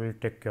that time we will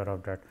take care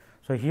of that.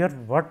 So, here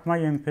what my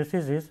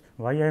emphasis is,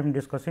 why I am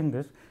discussing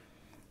this,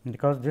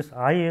 because this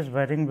I is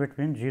varying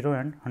between 0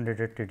 and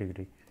 180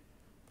 degree.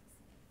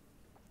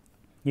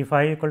 If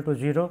I equal to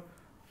 0,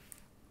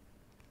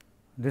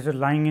 this is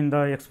lying in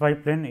the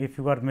xy plane. If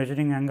you are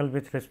measuring angle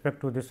with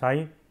respect to this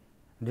I,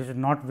 this is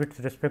not with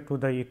respect to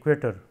the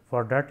equator.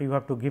 For that you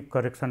have to give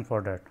correction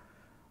for that.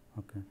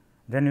 Okay.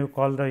 Then you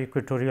call the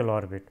equatorial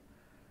orbit.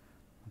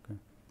 Okay.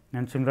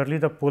 And similarly,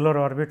 the polar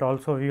orbit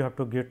also you have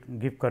to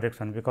give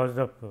correction, because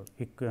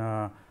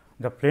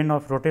the plane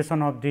of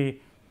rotation of the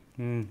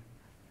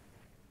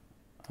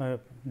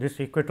this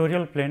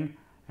equatorial plane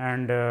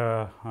and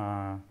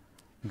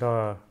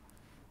the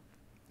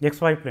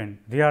xy plane,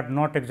 they are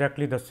not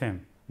exactly the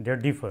same, they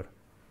differ.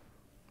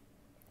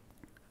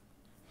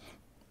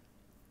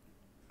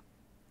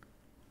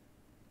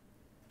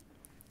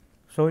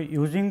 So,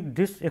 using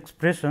this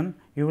expression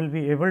you will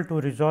be able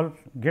to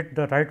get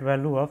the right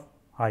value of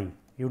I.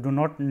 You do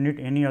not need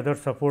any other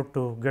support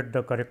to get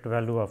the correct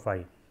value of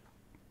I.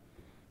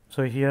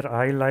 So, here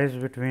I lies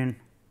between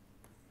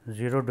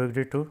 0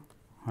 degree to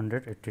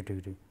 180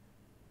 degree.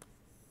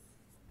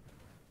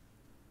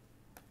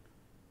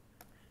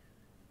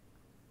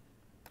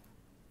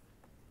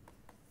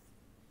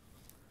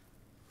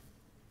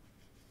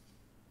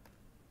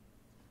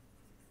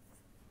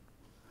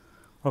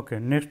 Okay,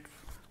 next.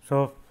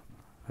 So,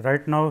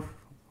 right now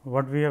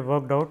what we have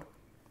worked out,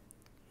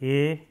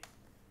 A,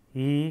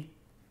 E,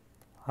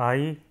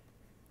 I,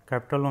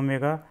 capital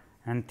omega,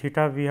 and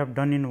theta we have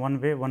done in one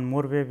way. One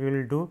more way we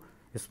will do,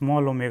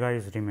 small omega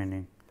is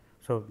remaining.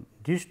 So,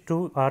 these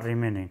two are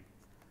remaining.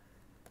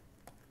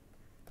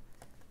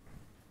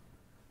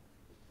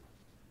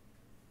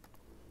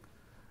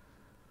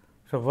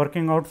 So,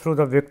 working out through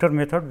the vector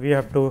method, we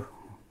have to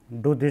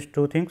do these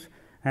two things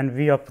and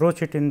we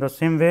approach it in the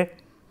same way.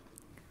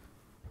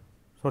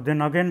 So,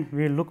 then again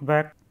we look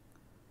back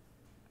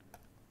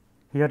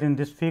here in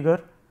this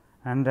figure,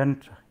 and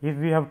then if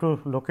we have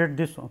to locate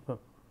this,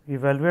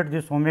 evaluate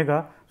this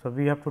omega. So,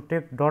 we have to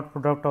take dot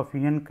product of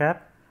E n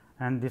cap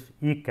and this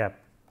E cap.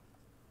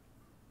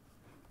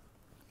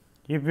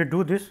 If we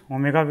do this,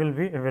 omega will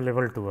be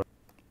available to us.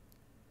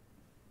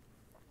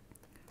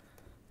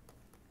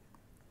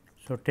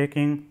 So,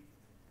 taking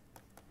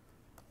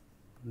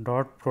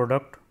dot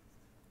product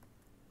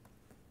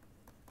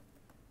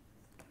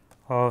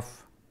of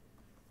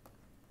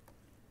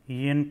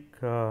E n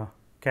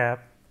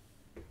cap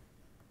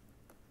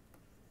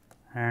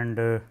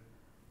and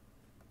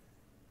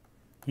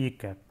E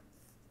cap.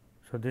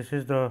 So, this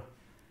is the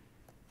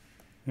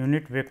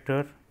unit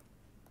vector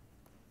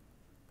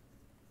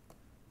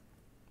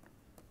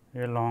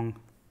along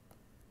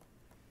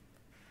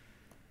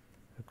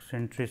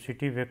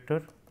eccentricity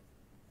vector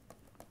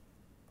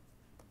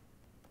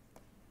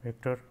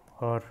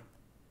or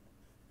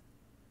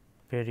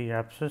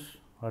periapsis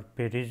or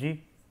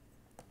perigee,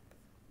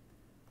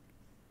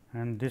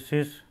 and this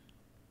is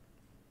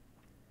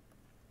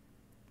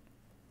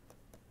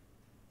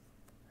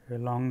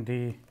along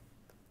the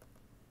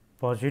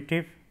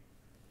positive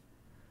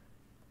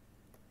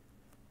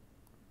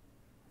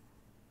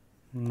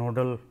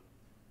nodal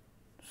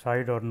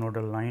side or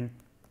nodal line,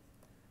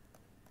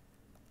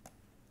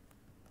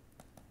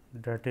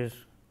 that is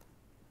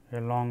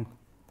along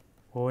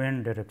O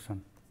n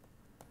direction.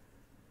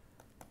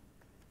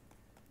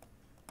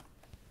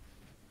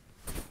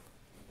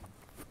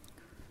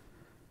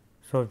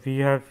 So, we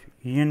have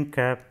E n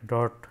cap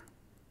dot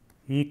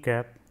E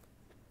cap,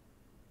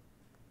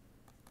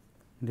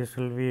 this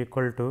will be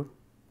equal to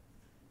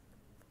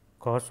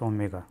cos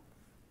omega,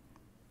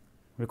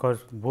 because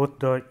both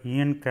the E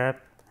n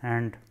cap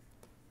and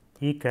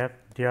E cap,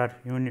 they are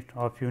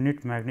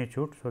unit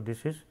magnitude. So,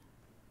 this is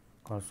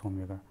cos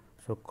omega.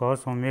 So,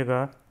 cos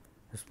omega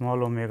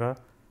small omega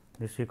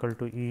is equal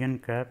to E n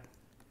cap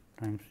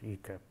times E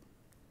cap.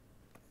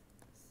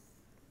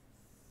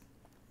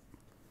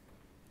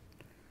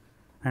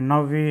 And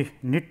now, we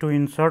need to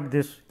insert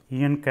this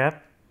E n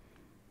cap.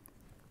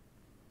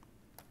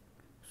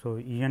 So,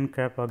 E n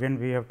cap again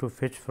we have to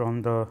fetch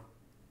from the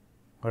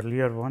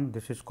earlier one,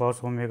 this is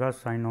cos omega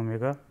sin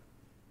omega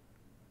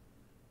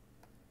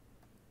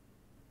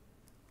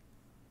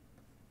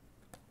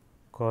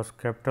cos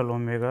capital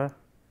omega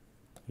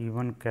E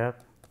 1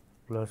 cap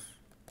plus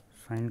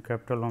sin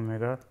capital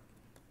omega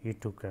E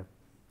 2 cap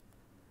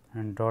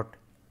and dot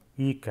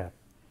E cap.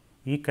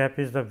 E cap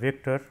is the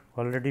vector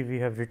already we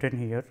have written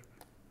here,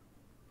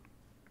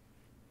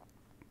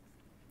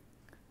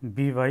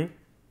 B y,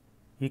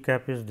 E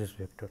cap is this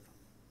vector.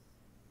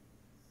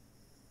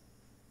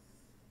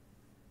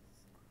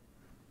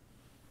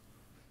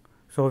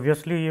 So,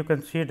 obviously, you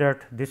can see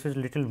that this is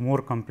little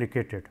more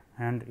complicated,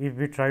 and if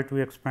we try to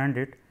expand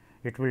it,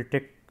 it will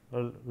take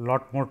a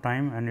lot more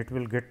time and it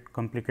will get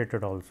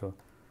complicated also.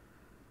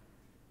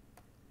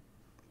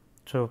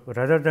 So,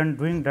 rather than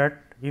doing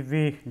that, if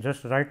we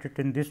just write it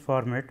in this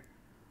format,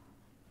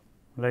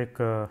 like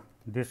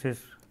this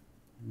is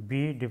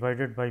B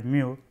divided by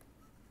mu,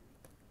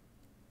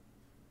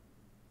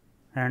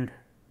 and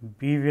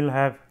B will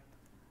have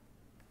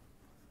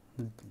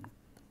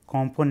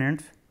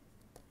components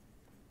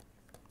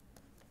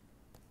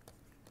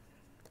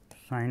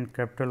sin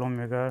capital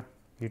omega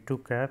E 2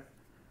 cap.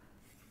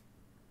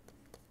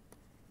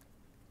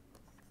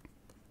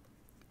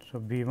 So,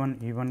 B 1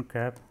 E 1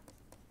 cap,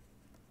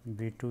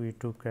 B 2 E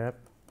 2 cap.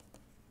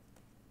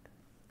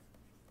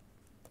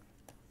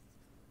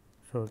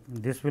 So,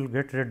 this will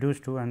get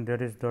reduced to, and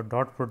there is the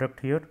dot product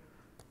here,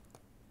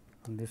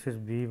 and this is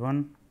B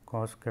 1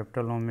 cos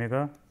capital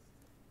omega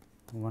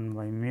 1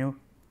 by mu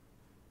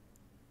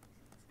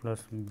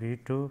plus B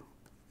 2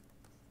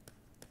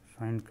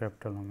 sin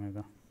capital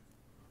omega.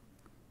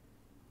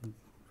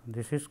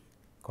 This is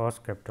cos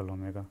capital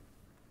omega.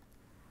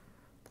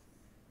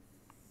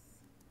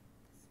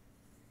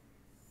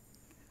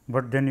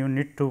 But then you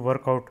need to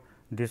work out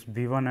this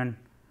B 1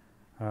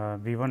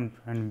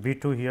 and B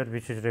 2 here,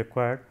 which is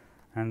required,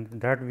 and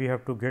that we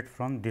have to get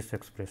from this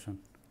expression.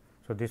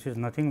 So, this is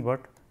nothing but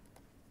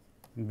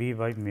B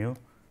by mu.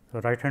 So,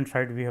 right hand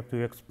side we have to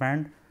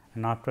expand,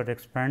 and after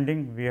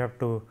expanding we have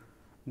to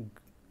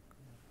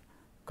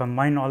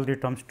combine all the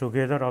terms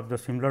together of the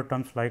similar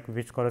terms, like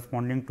which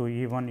corresponding to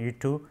E 1, E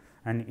 2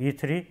 and E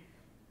 3,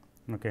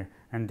 okay.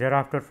 And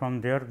thereafter from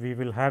there we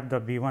will have the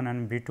B 1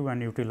 and B 2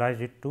 and utilize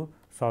it to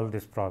solve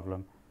this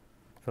problem.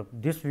 So,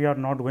 this we are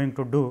not going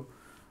to do,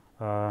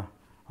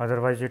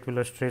 otherwise it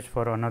will stretch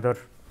for another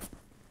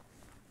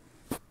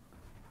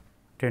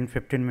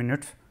 10-15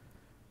 minutes.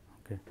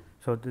 Okay.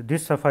 So,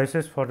 this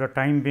suffices for the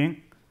time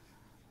being.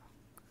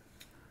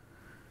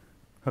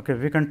 Okay,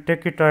 we can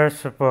take it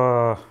as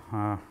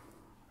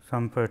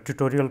some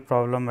tutorial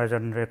problem as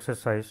an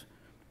exercise,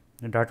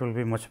 that will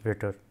be much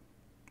better.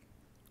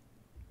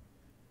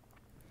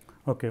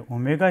 Okay,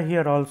 omega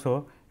here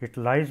also it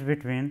lies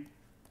between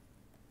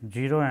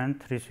 0 and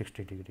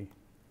 360 degree.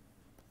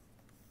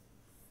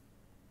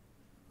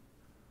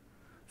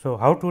 So,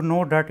 how to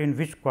know that in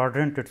which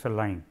quadrant it is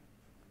lying?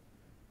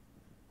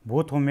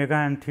 Both omega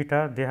and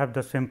theta, they have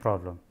the same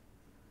problem,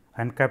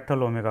 and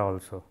capital omega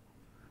also.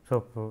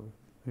 So,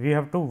 we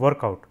have to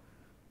work out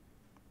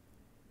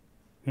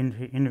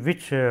in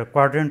which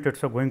quadrant it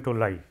is going to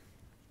lie.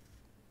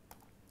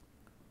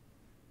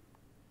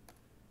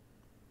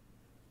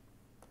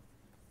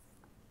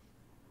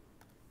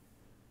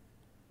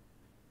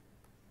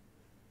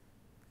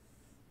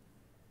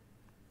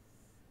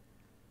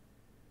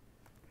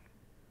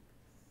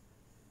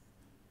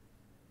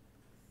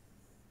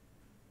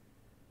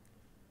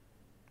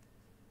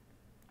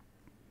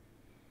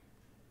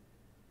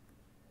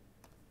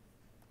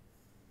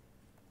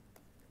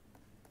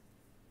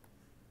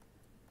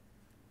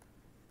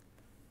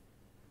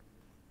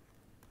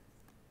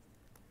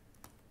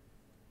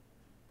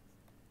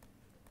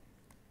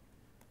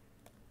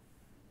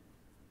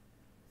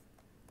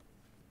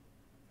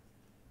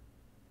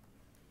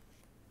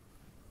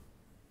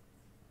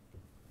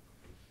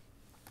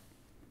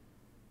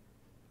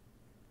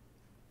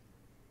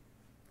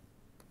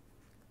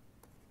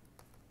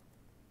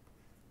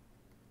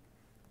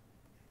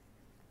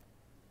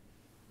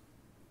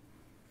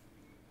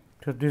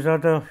 So, these are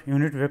the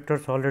unit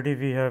vectors already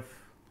we have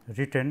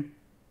written.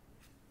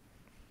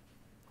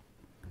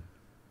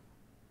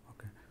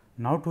 Okay.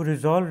 Now, to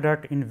resolve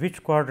that in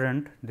which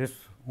quadrant this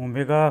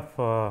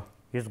omega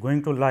is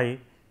going to lie,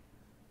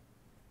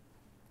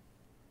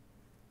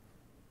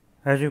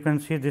 as you can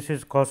see, this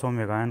is cos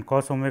omega, and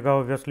cos omega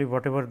obviously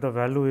whatever the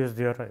value is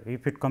there,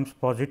 if it comes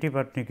positive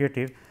or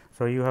negative.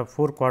 So, you have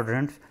 4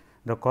 quadrants,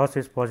 the cos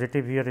is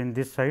positive here in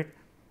this side,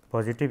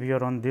 positive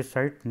here on this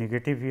side,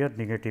 negative here,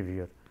 negative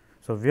here.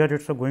 So, where it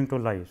is going to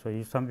lie?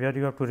 So, somewhere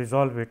you have to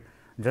resolve it.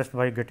 Just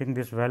by getting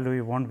this value,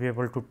 you will not be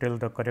able to tell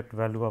the correct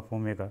value of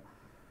omega.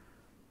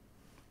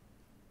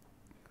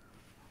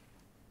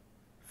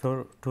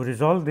 So, to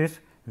resolve this,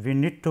 we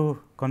need to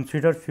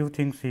consider few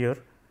things here,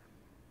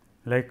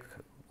 like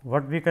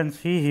what we can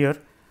see here,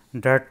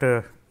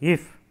 that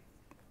if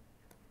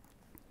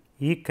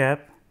E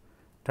cap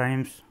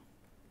times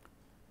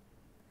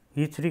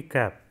E 3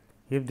 cap,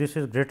 if this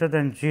is greater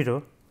than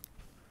 0,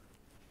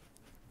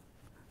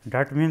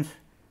 that means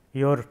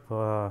your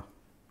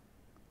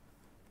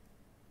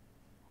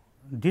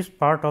this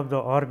part of the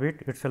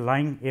orbit, it is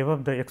lying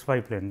above the x y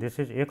plane, this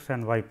is x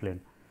and y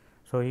plane.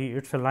 So,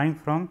 it is lying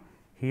from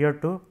here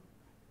to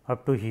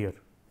up to here,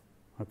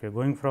 okay,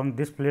 going from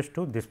this place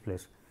to this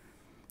place.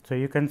 So,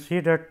 you can see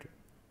that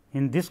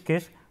in this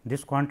case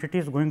this quantity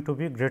is going to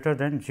be greater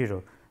than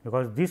 0,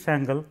 because this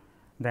angle,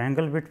 the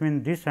angle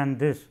between this and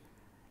this,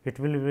 it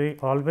will be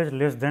always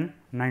less than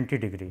 90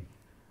 degree.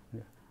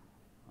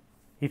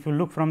 If you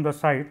look from the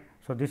side,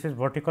 so this is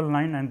vertical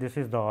line and this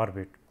is the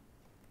orbit,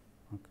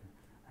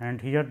 okay. and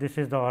here this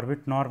is the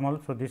orbit normal.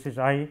 So, this is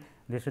I,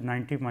 this is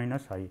 90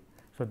 minus I.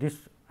 So, this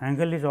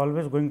angle is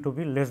always going to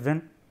be less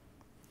than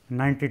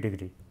 90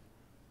 degree.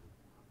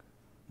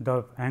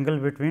 The angle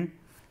between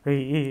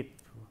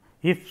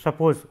if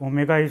suppose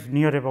omega is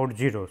near about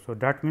 0. So,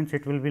 that means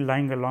it will be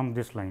lying along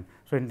this line.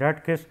 So, in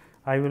that case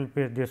I will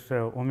pay this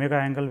omega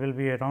angle will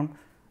be around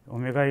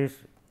omega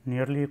is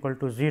nearly equal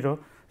to 0.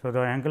 So, the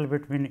angle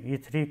between E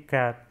 3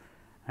 cap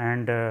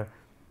and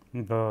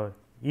the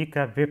E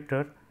cap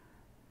vector,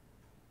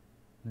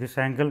 this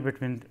angle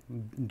between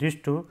these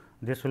two,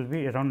 this will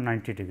be around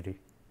 90 degree.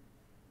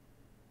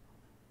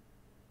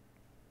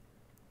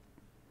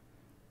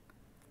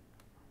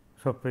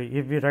 So,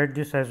 if we write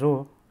this as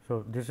O,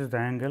 so this is the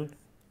angle.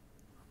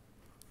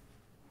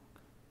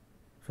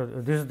 So,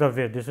 this is the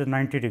way, this is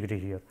 90 degree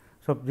here.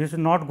 So, this is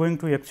not going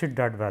to exceed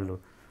that value.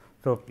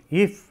 So,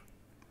 if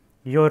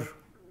your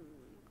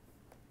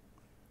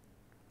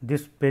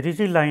this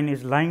perigee line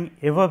is lying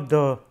above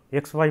the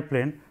x y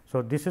plane.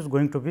 So, this is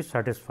going to be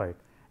satisfied,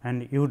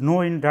 and you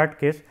know in that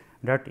case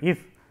that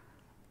if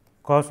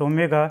cos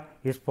omega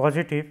is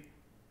positive,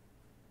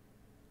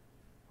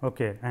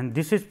 okay, and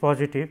this is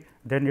positive,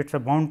 then it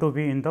is bound to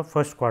be in the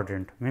first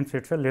quadrant, means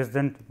it is a less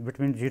than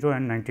between 0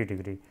 and 90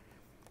 degree.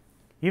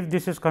 If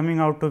this is coming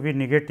out to be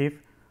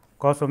negative,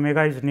 cos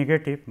omega is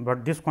negative,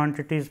 but this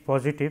quantity is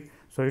positive.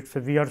 So, it is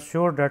we are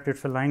sure that it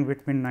is lying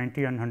between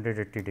 90 and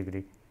 180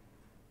 degree.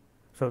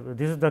 So,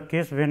 this is the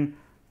case when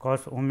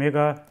cos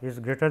omega is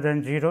greater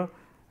than 0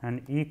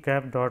 and E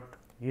cap dot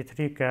E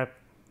 3 cap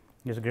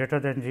is greater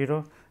than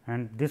 0,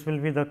 and this will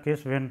be the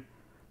case when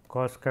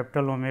cos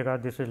capital omega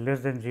this is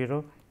less than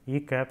 0, E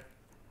cap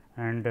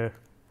and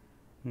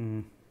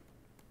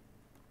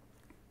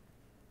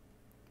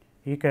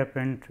E cap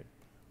and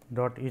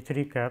dot E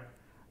 3 cap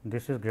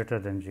this is greater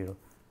than 0.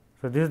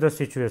 So, this is the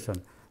situation.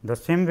 The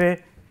same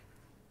way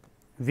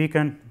we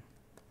can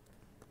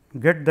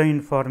get the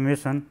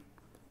information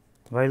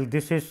while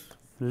this is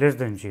less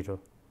than 0.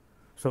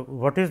 So,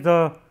 what is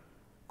the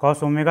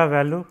cos omega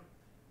value?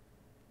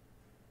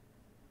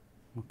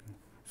 Okay.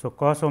 So,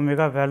 cos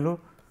omega value,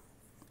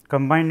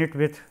 combine it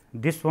with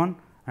this one,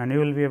 and you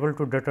will be able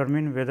to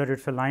determine whether it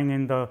is lying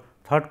in the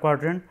third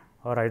quadrant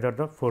or either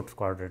the fourth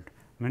quadrant,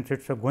 means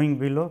it is going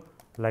below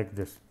like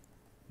this,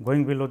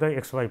 going below the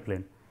x y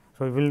plane.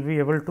 So, we will be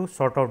able to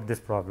sort out this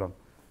problem.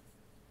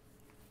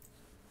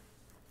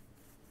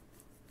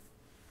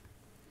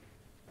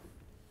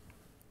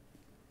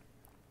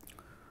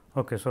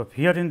 Okay, so,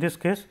 here in this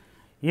case,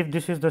 if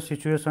this is the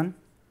situation,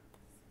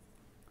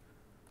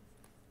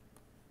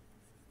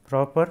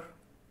 proper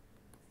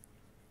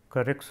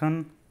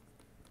correction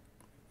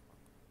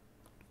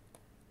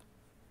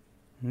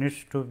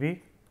needs to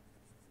be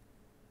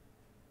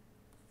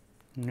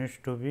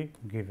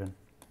given.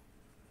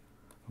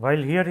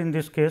 While here in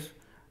this case,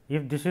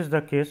 if this is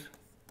the case,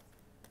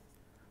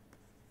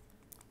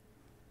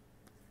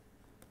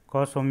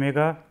 cos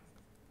omega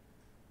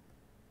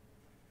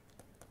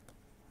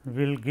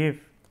will give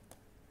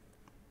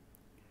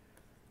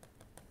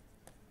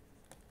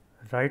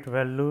right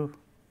value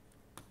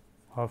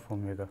of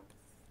omega.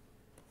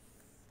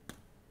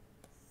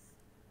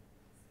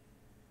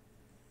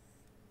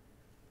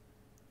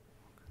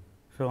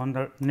 So, on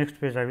the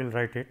next page I will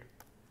write it.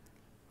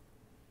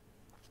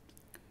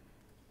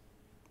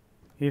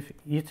 If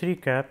E 3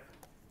 cap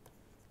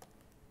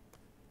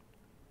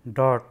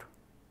dot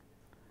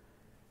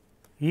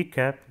E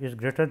cap is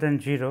greater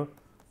than 0,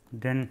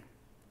 then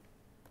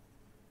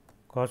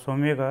cos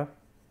omega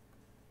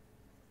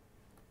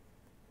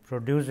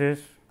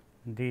produces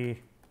the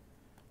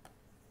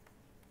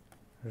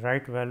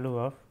right value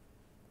of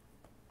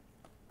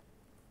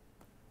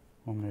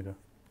omega,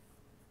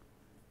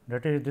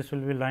 that is this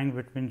will be lying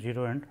between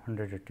 0 and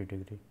 180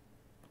 degree.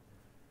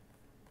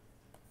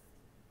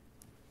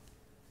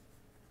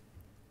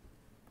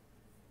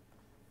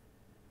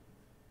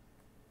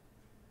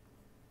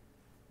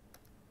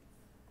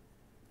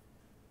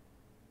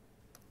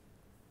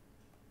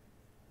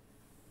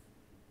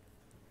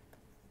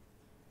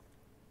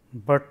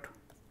 But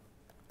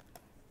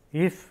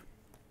if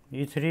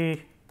E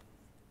 3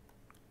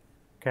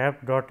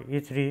 cap dot E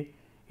 3,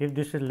 if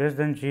this is less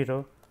than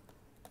 0,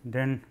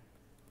 then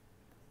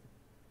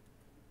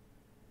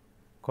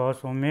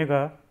cos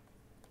omega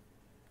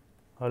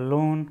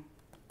alone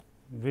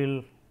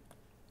will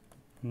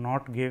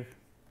not give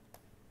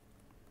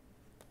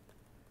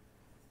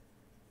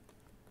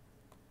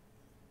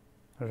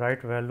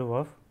right value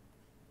of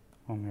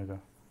omega,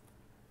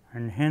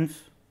 and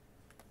hence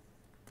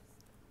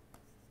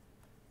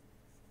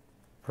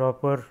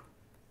proper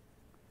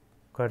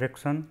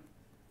correction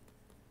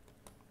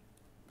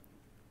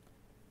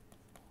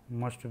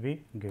must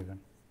be given,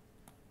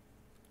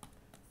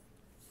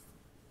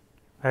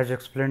 as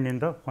explained in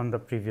the on the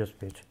previous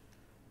page.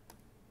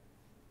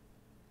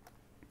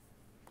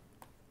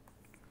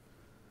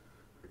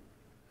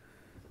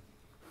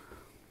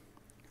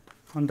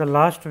 On the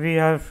last, we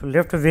have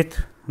left with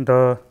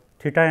the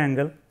theta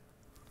angle.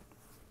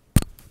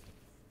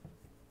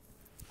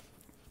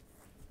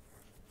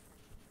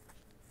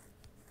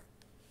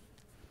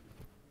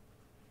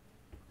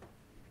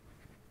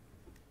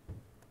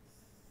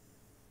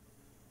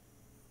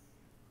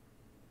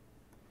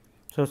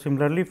 So,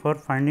 similarly for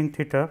finding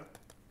theta,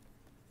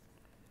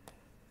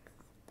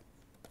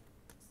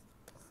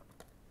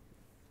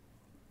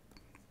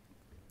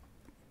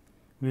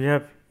 we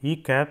have E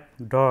cap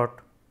dot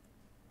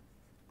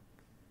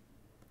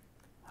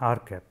r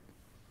cap.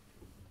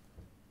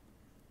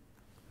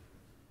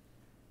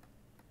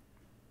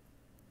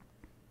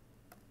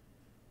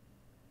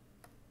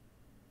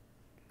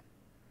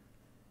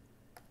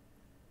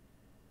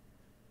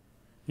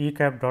 E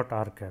cap dot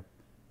r cap.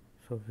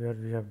 So, where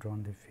we have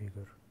drawn the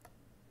figure.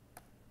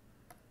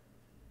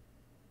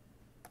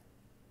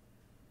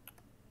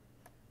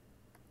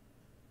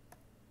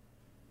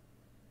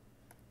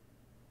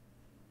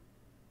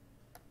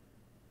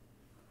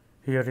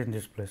 Here in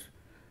this place.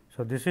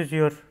 So, this is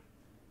your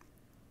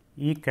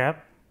E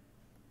cap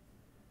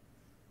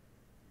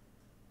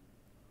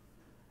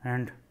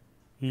and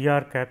E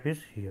r cap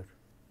is here.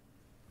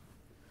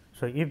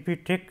 So, if we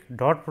take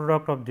dot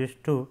product of these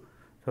two,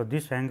 so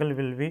this angle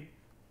will be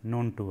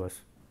known to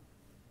us.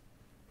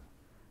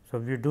 So,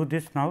 we do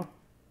this now.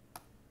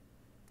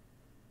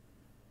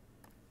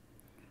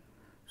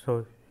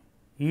 So,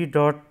 E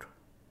dot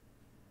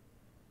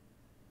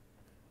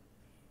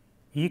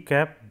E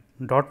cap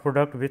dot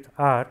product with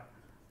r.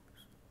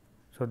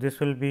 So, this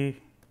will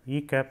be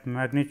E cap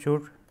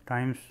magnitude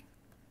times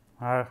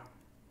r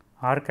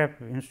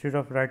cap. Instead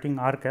of writing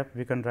r cap,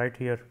 we can write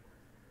here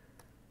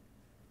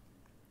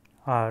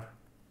r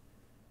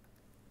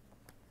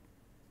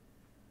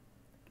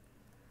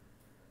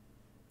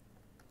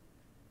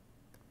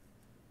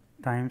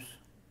times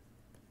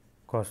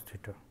cos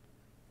theta.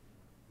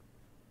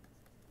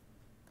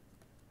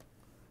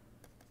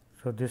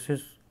 So, this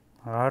is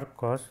r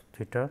cos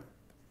theta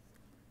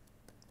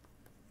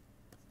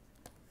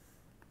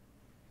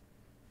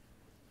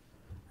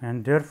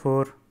and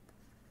therefore,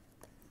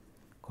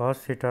 cos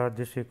theta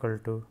this equal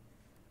to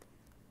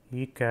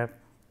E cap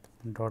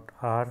dot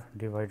r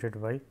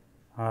divided by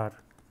r,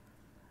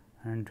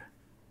 and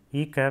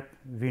E cap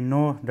we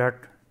know that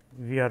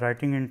we are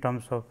writing in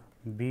terms of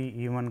B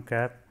E 1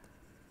 cap,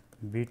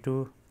 B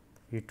 2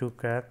 E 2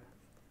 cap,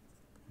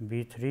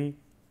 B 3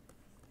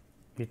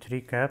 E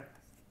 3 cap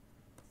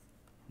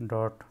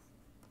dot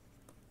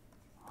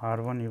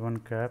R 1 E 1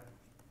 cap,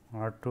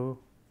 R 2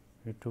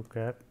 E 2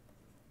 cap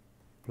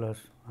plus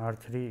R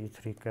 3 E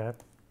 3 cap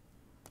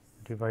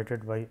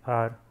divided by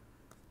R.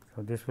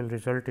 So, this will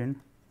result in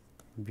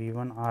B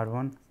 1 R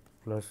 1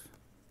 plus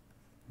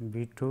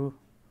B 2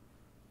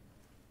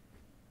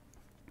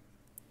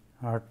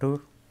 R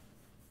 2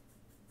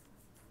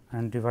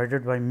 and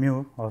divided by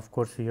mu, of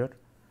course, here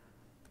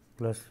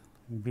plus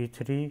B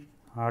 3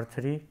 R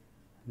 3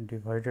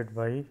 divided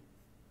by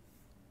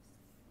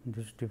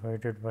this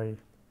divided by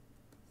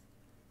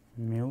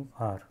mu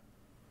r.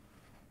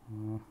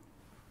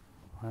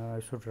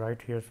 I should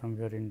write here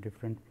somewhere in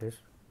different place.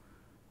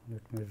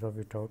 Let me rub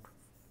it out.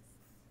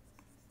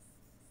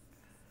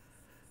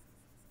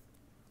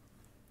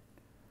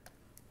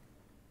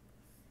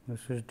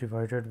 This is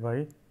divided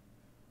by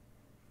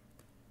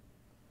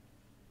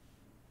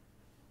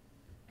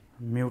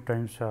mu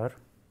times r.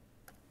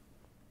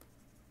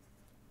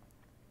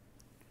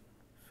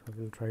 So,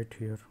 we will write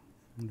here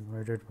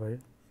divided by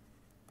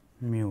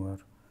mu r,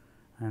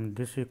 and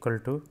this equal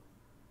to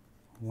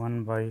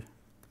 1 by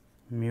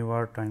mu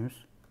r times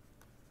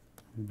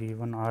B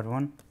 1 r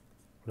 1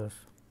 plus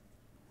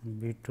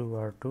B 2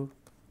 r 2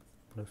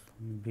 plus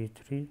B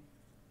 3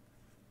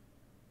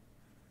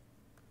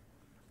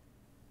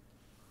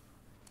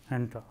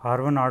 and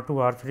r 1 r 2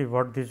 r 3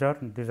 what these are?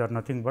 These are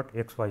nothing but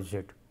x y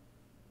z.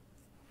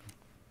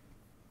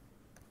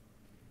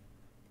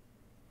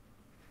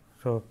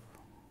 So,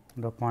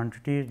 the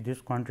quantity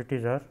these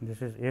quantities are,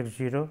 this is x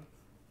 0,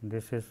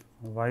 this is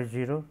y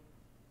 0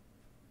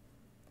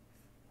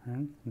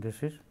 and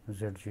this is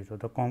z 0,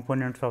 the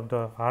components of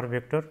the r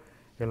vector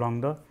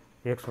along the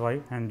x, y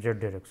and z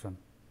direction.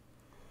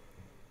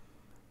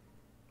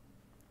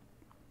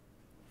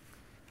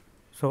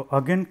 So,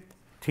 again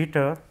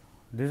theta,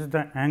 this is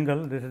the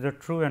angle, this is the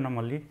true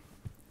anomaly.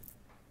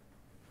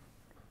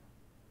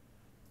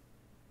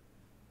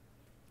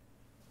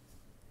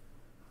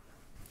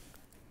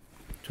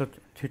 So,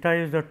 theta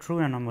is the true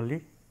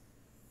anomaly.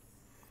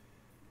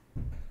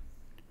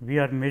 We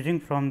are measuring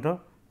from the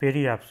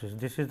periapsis.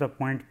 This is the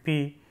point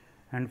P,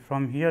 and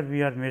from here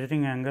we are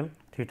measuring angle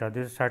theta.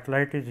 This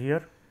satellite is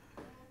here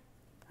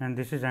and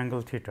this is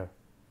angle theta.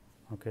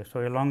 Okay.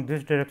 So, along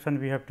this direction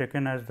we have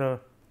taken as the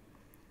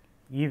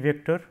E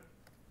vector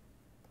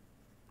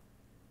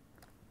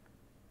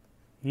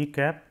E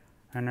cap,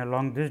 and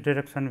along this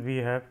direction we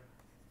have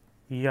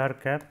E r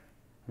cap,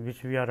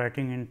 which we are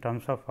writing in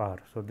terms of r.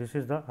 So, this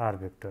is the r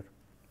vector.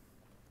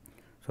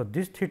 So,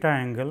 this theta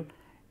angle,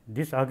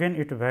 this again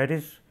it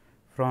varies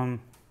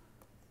from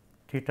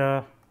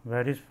theta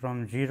varies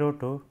from 0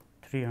 to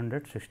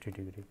 360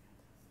 degree.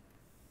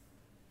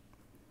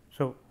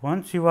 So,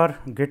 once you are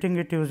getting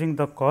it using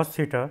the cos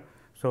theta,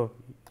 so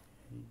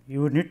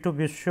you need to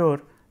be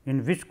sure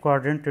in which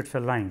quadrant it is a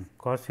line.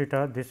 Cos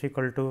theta this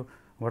equal to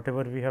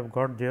whatever we have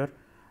got there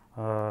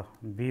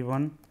B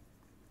 1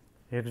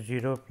 x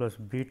 0 plus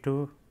b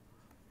 2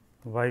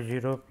 y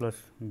 0 plus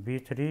b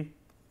 3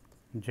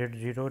 z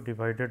 0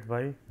 divided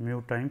by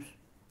mu times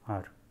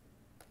r.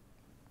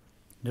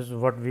 This is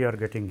what we are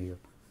getting here.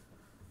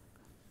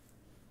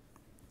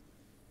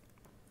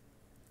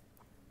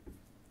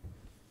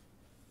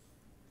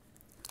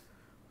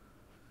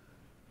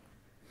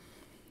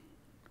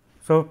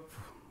 So,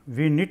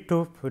 we need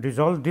to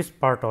resolve this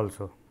part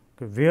also,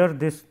 where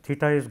this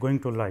theta is going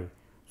to lie.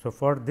 So,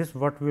 for this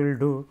what we will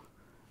do,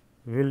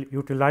 we will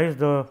utilize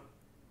the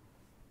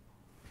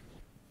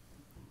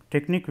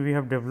technique we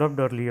have developed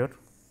earlier.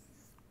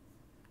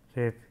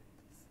 Say,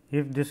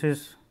 if this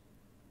is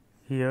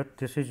here,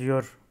 this is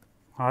your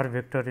r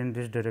vector in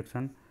this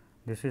direction,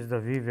 this is the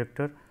v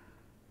vector.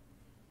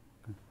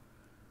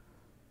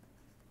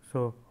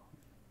 So,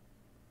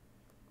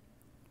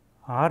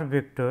 r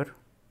vector,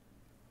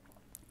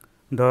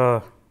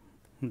 the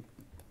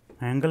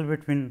angle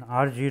between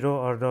r 0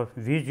 or the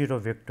v 0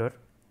 vector,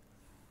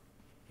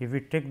 if we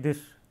take this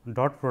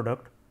dot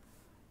product.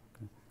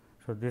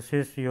 So, this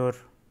is your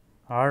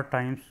r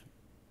times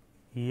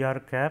E r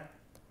cap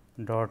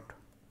dot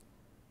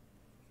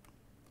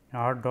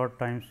r dot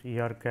times E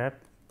r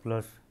cap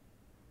plus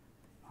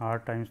r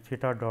times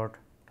theta dot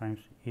times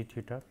E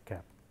theta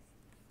cap.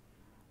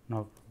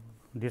 Now,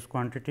 this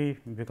quantity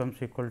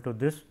becomes equal to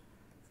this.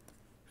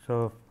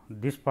 So,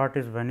 this part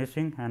is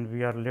vanishing and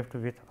we are left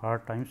with r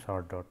times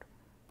r dot.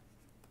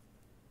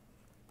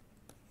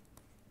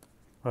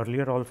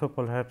 Earlier also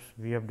perhaps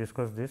we have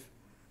discussed this.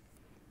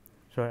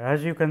 So,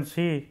 as you can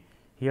see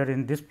here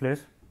in this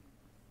place,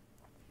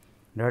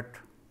 that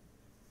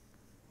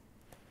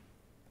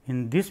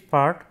in this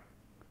part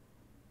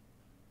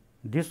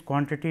this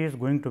quantity is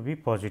going to be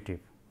positive.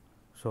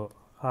 So,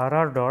 r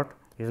r dot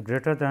is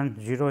greater than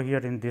 0 here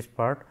in this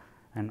part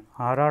and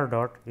r r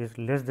dot is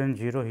less than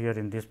 0 here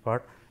in this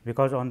part,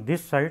 because on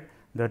this side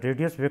the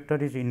radius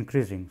vector is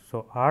increasing.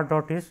 So, r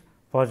dot is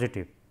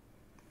positive.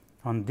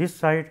 On this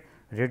side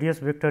radius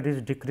vector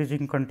is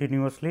decreasing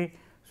continuously.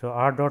 So,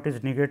 r dot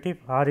is negative,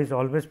 r is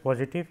always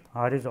positive,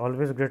 r is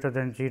always greater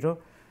than 0,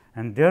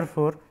 and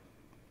therefore,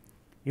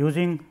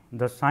 using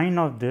the sign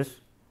of this.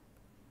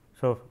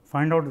 So,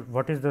 find out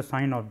what is the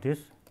sign of this,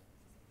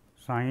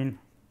 sign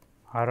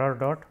r r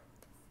dot,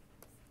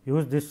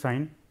 use this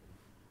sign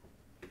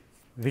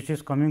which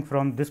is coming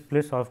from this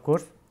place of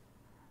course.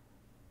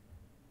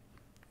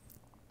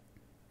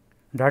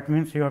 That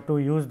means, you have to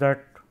use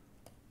that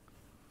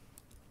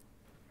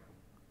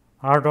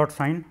r dot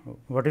sign.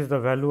 What is the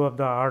value of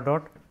the r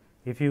dot?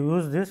 If you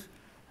use this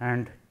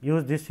and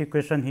use this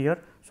equation here,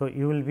 so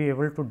you will be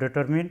able to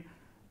determine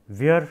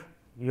where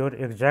your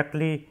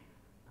exactly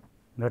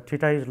the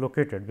theta is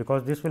located,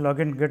 because this will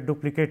again get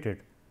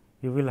duplicated.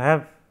 You will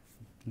have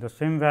the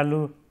same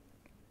value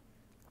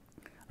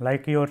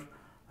like your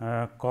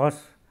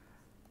cos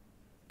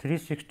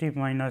 360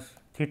 minus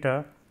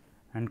theta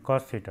and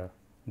cos theta,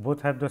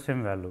 both have the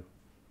same value.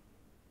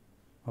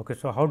 Okay,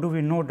 so, how do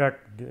we know that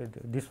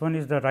this one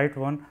is the right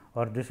one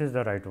or this is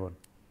the right one?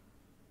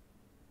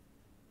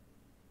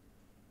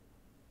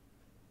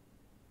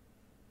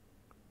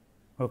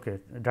 Okay,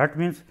 that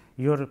means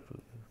your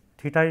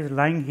theta is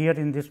lying here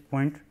in this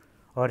point,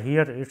 or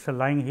here it is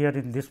lying here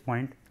in this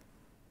point.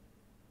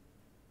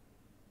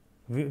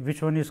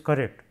 Which one is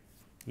correct?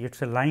 It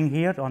is lying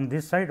here on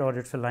this side or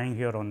it is lying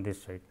here on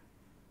this side?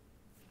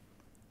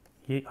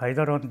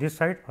 Either on this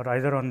side or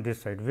either on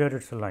this side, where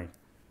it is lying.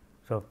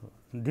 So,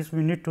 this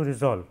we need to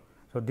resolve.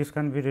 So, this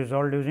can be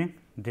resolved using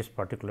this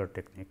particular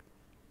technique.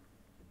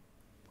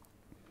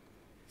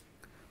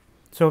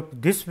 So,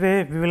 this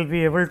way we will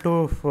be able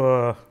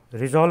to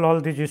resolve all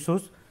these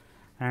issues,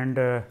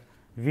 and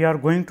we are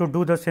going to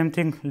do the same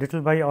thing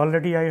little by.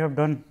 Already I have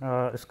done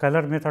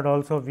scalar method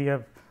also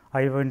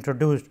I have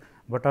introduced,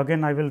 but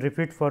again I will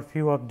repeat for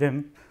few of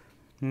them,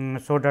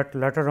 so that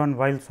later on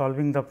while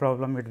solving the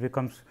problem it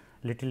becomes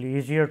little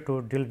easier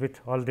to deal with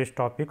all these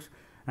topics.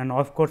 And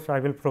of course, I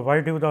will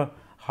provide you the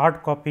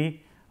hard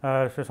copy,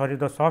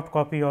 the soft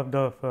copy of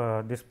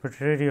the this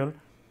material,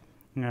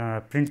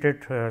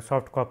 printed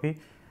soft copy,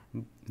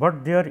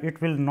 but there it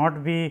will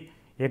not be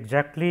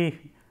exactly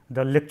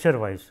the lecture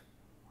wise.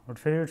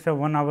 Say it is a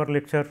 1 hour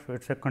lecture,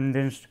 it is a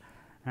condensed,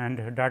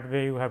 and that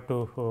way you have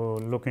to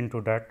look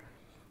into that.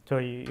 So,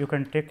 you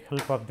can take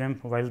help of them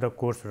while the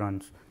course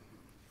runs.